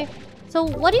 hey, so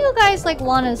what do you guys like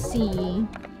want to see?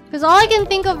 Because all I can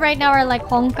think of right now are like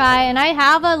Honkai, and I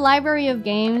have a library of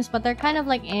games, but they're kind of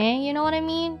like you know what I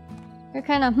mean? They're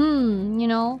kind of you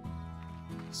know.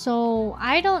 So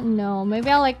I don't know. Maybe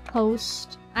I'll like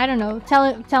post. I don't know.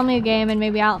 Tell me a game, and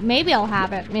maybe I'll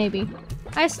have it. Maybe.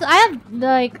 I have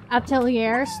like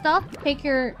atelier stuff. Take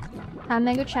your time,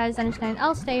 Mega Chat is understand.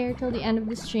 I'll stay here till the end of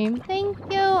the stream. Thank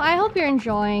you. I hope you're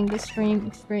enjoying the stream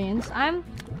experience. I'm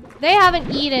They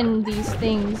haven't eaten these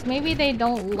things. Maybe they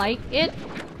don't like it.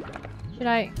 Should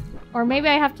I? Or maybe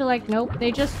I have to like, nope,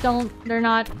 they just don't, they're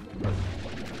not.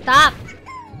 Stop!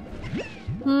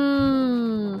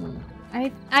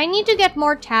 I need to get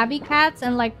more tabby cats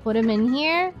and like put them in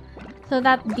here. So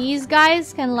that these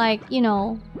guys can like, you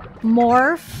know,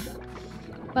 morph.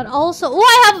 But also,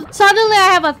 oh, suddenly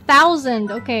I have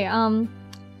 1,000. Okay,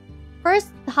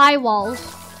 first high walls.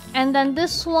 And then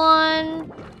this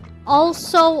one,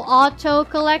 also auto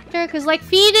collector. Cause like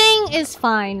feeding is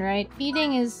fine, right?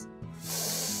 Feeding is,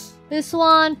 this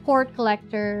one, port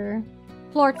collector.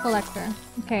 Floor collector.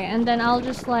 Okay, and then I'll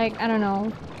just like, I don't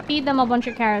know, feed them a bunch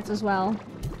of carrots as well.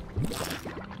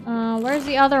 Where's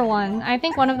the other one? I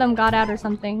think one of them got out or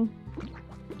something.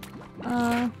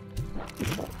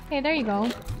 Okay, there you go.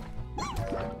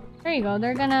 There you go.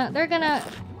 They're gonna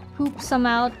poop some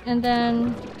out and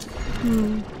then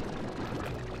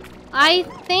I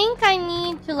think I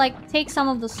need to like take some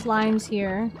of the slimes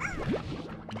here.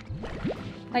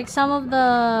 Like some of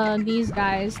these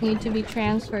guys need to be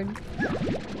transferred.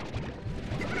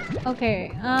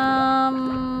 Okay,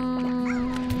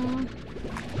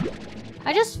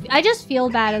 I just feel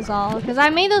bad as all because I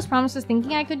made those promises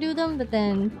thinking I could do them, but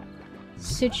then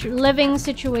living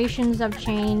situations have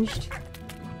changed.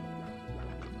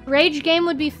 Rage game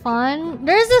would be fun.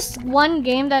 There's this one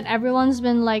game that everyone's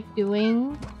been like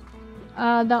doing,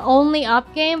 the Only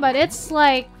Up game, but it's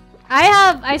like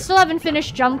I still haven't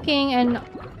finished Jump King and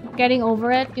getting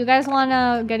over it. Do you guys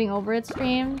wanna getting over it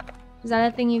stream? Is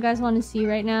that a thing you guys want to see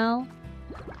right now?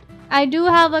 I do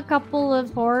have a couple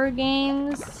of horror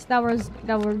games that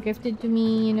were gifted to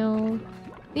me, you know.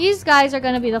 These guys are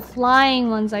gonna be the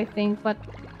flying ones, I think, but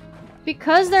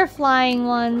because they're flying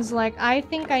ones, like I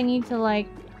think I need to like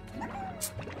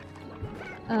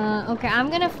okay, I'm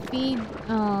gonna feed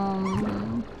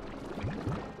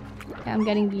okay, I'm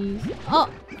getting these. Oh!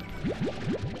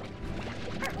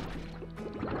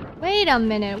 Wait a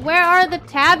minute, where are the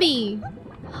tabby?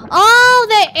 Oh,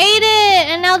 they ate it!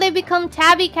 And now they become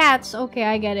tabby cats. Okay,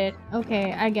 I get it.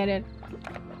 Okay, I get it.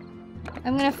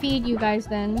 I'm gonna feed you guys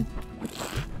then.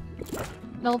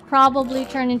 They'll probably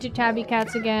turn into tabby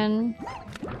cats again.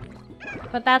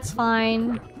 But that's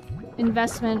fine.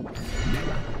 Investment.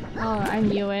 Oh, I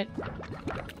knew it.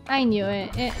 I knew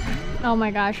it. Oh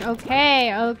my gosh.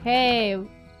 Okay, okay.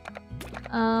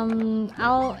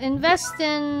 I'll invest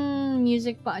in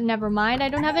music box. Never mind, I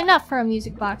don't have enough for a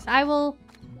music box. I will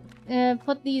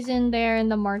put these in there in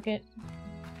the market.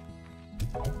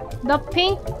 The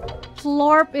pink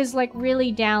florp is like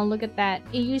really down. Look at that.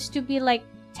 It used to be like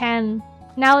 10.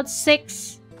 Now it's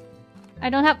 6. I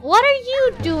don't have— What are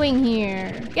you doing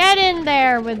here? Get in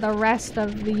there with the rest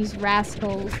of these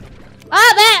rascals.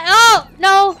 Oh,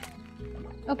 no!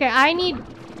 Okay, I need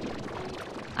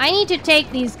to take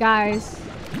these guys.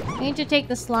 I need to take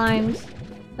the slimes.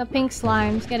 The pink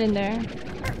slimes. Get in there.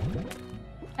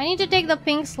 I need to take the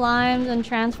pink slimes and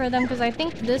transfer them because I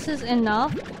think this is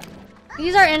enough.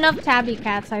 These are enough tabby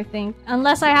cats, I think.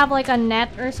 Unless I have like a net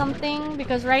or something.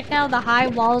 Because right now the high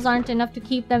walls aren't enough to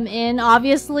keep them in,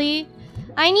 obviously.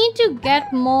 I need to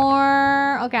get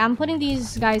more... Okay, I'm putting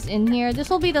these guys in here. This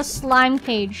will be the slime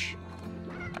cage.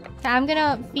 Okay, I'm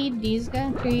gonna feed these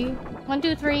guys. 1,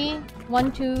 2, 3.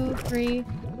 1, 2, 3.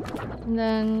 And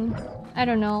then... I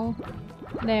don't know.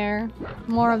 There.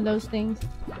 More of those things.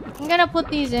 I'm gonna put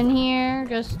these in here.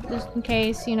 Just in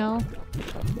case, you know.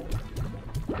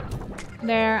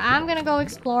 There. I'm gonna go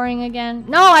exploring again.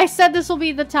 No, I said this will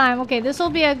be the time. Okay, this will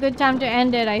be a good time to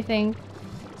end it, I think.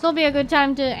 This will be a good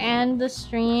time to end the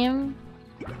stream.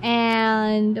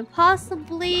 And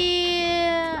possibly...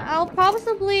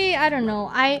 I don't know.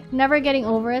 I'm never getting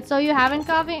over it. So you haven't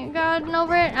gotten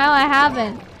over it? Oh, I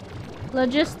haven't.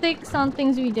 Logistics on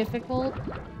things be difficult.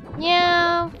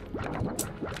 Yeah.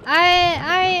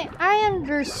 I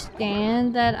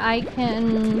understand that I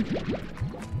can...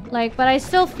 Like, but I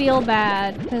still feel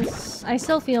bad. Because I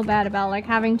still feel bad about, like,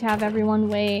 having to have everyone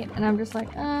wait. And I'm just like,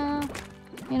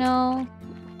 you know...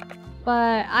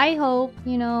 But I hope,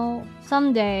 you know,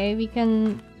 someday we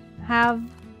can have,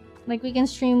 like, we can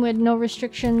stream with no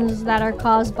restrictions that are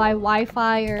caused by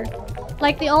Wi-Fi or...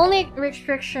 Like, the only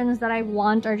restrictions that I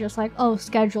want are just like, oh,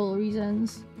 schedule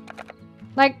reasons.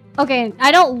 Like, okay,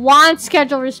 I don't want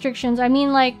schedule restrictions. I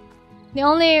mean, like, the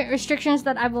only restrictions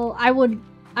that I would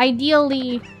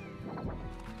ideally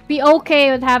be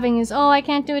okay with having is, oh, I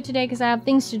can't do it today because I have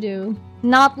things to do.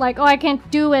 Not like, oh, I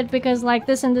can't do it because like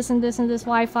this and this and this and this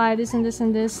Wi-Fi, this and this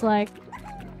and this, like,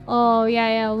 oh,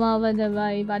 yeah, well, bada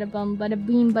bada bum, bada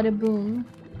beam, bada boom.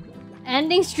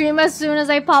 Ending stream as soon as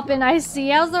I pop in. I see.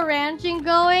 How's the ranching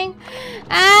going?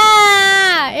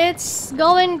 Ah, it's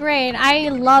going great. I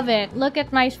love it. Look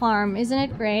at my farm. Isn't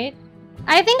it great?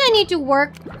 I think I need to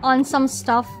work on some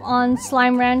stuff on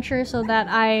Slime Rancher so that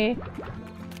I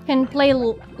can play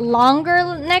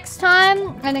longer next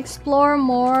time and explore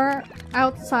more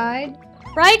outside.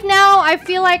 Right now, I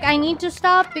feel like I need to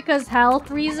stop because health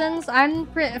reasons. I'm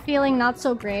feeling not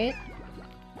so great.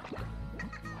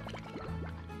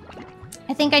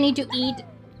 I think I need to eat.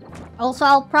 Also,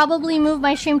 I'll probably move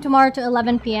my stream tomorrow to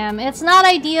 11 PM. It's not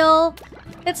ideal.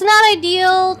 It's not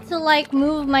ideal to like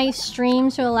move my stream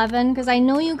to 11 because I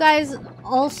know you guys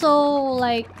also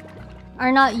like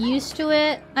are not used to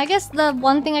it. I guess the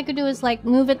one thing I could do is like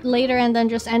move it later and then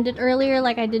just end it earlier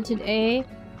like I did today.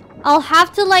 I'll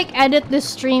have to like edit this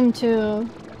stream too.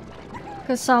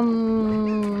 Cause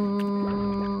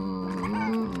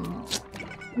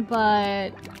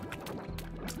but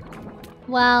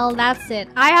well, that's it.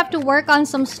 I have to work on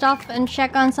some stuff and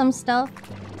check on some stuff.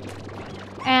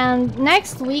 And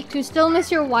next week, to still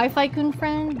miss your Wi-Fi kun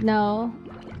friend? No.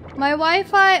 My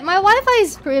Wi-Fi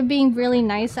is being really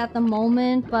nice at the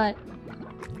moment, but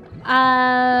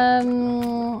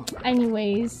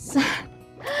anyways.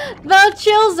 The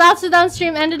chill Zatsudan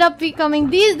stream ended up becoming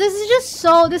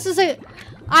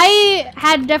I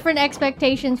had different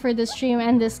expectations for this stream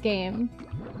and this game.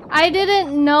 I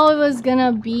didn't know it was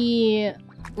gonna be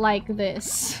like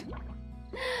this.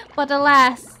 But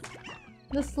alas,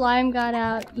 the slime got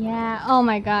out. Yeah, oh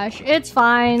my gosh. It's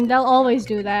fine. They'll always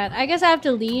do that. I guess I have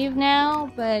to leave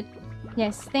now, but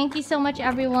yes. Thank you so much,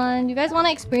 everyone. Do you guys want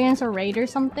to experience a raid or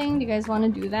something? Do you guys want to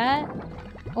do that?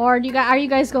 Or are you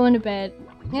guys going to bed?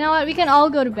 You know what? We can all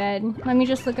go to bed. Let me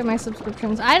just look at my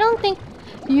subscriptions. I don't think...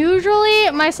 Usually,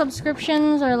 my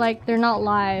subscriptions are like, they're not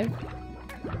live.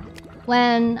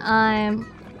 When I'm...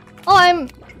 Oh, I'm...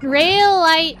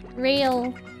 Realize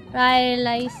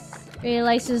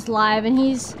is live and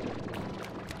he's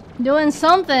doing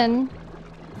something.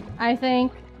 I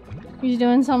think he's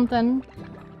doing something.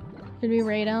 Should we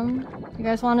raid him? You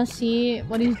guys want to see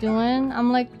what he's doing?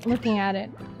 I'm like looking at it.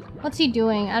 What's he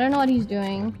doing? I don't know what he's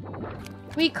doing.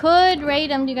 We could raid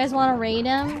him. Do you guys want to raid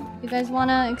him? Do you guys want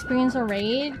to experience a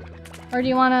raid? Or do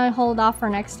you want to hold off for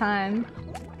next time?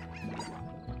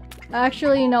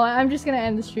 Actually, you know what? I'm just gonna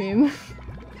end the stream.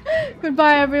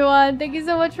 Goodbye, everyone. Thank you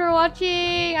so much for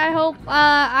watching. I hope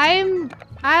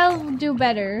I'll do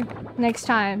better next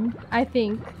time, I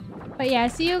think. But yeah,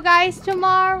 see you guys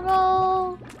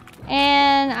tomorrow.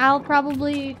 And I'll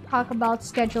probably talk about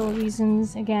schedule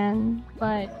reasons again.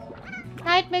 But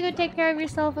night, Megu. Take care of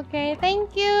yourself, okay?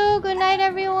 Thank you. Good night,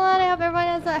 everyone. I hope everyone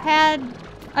has had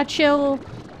a chill,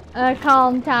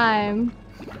 calm time.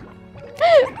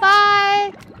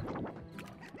 Bye.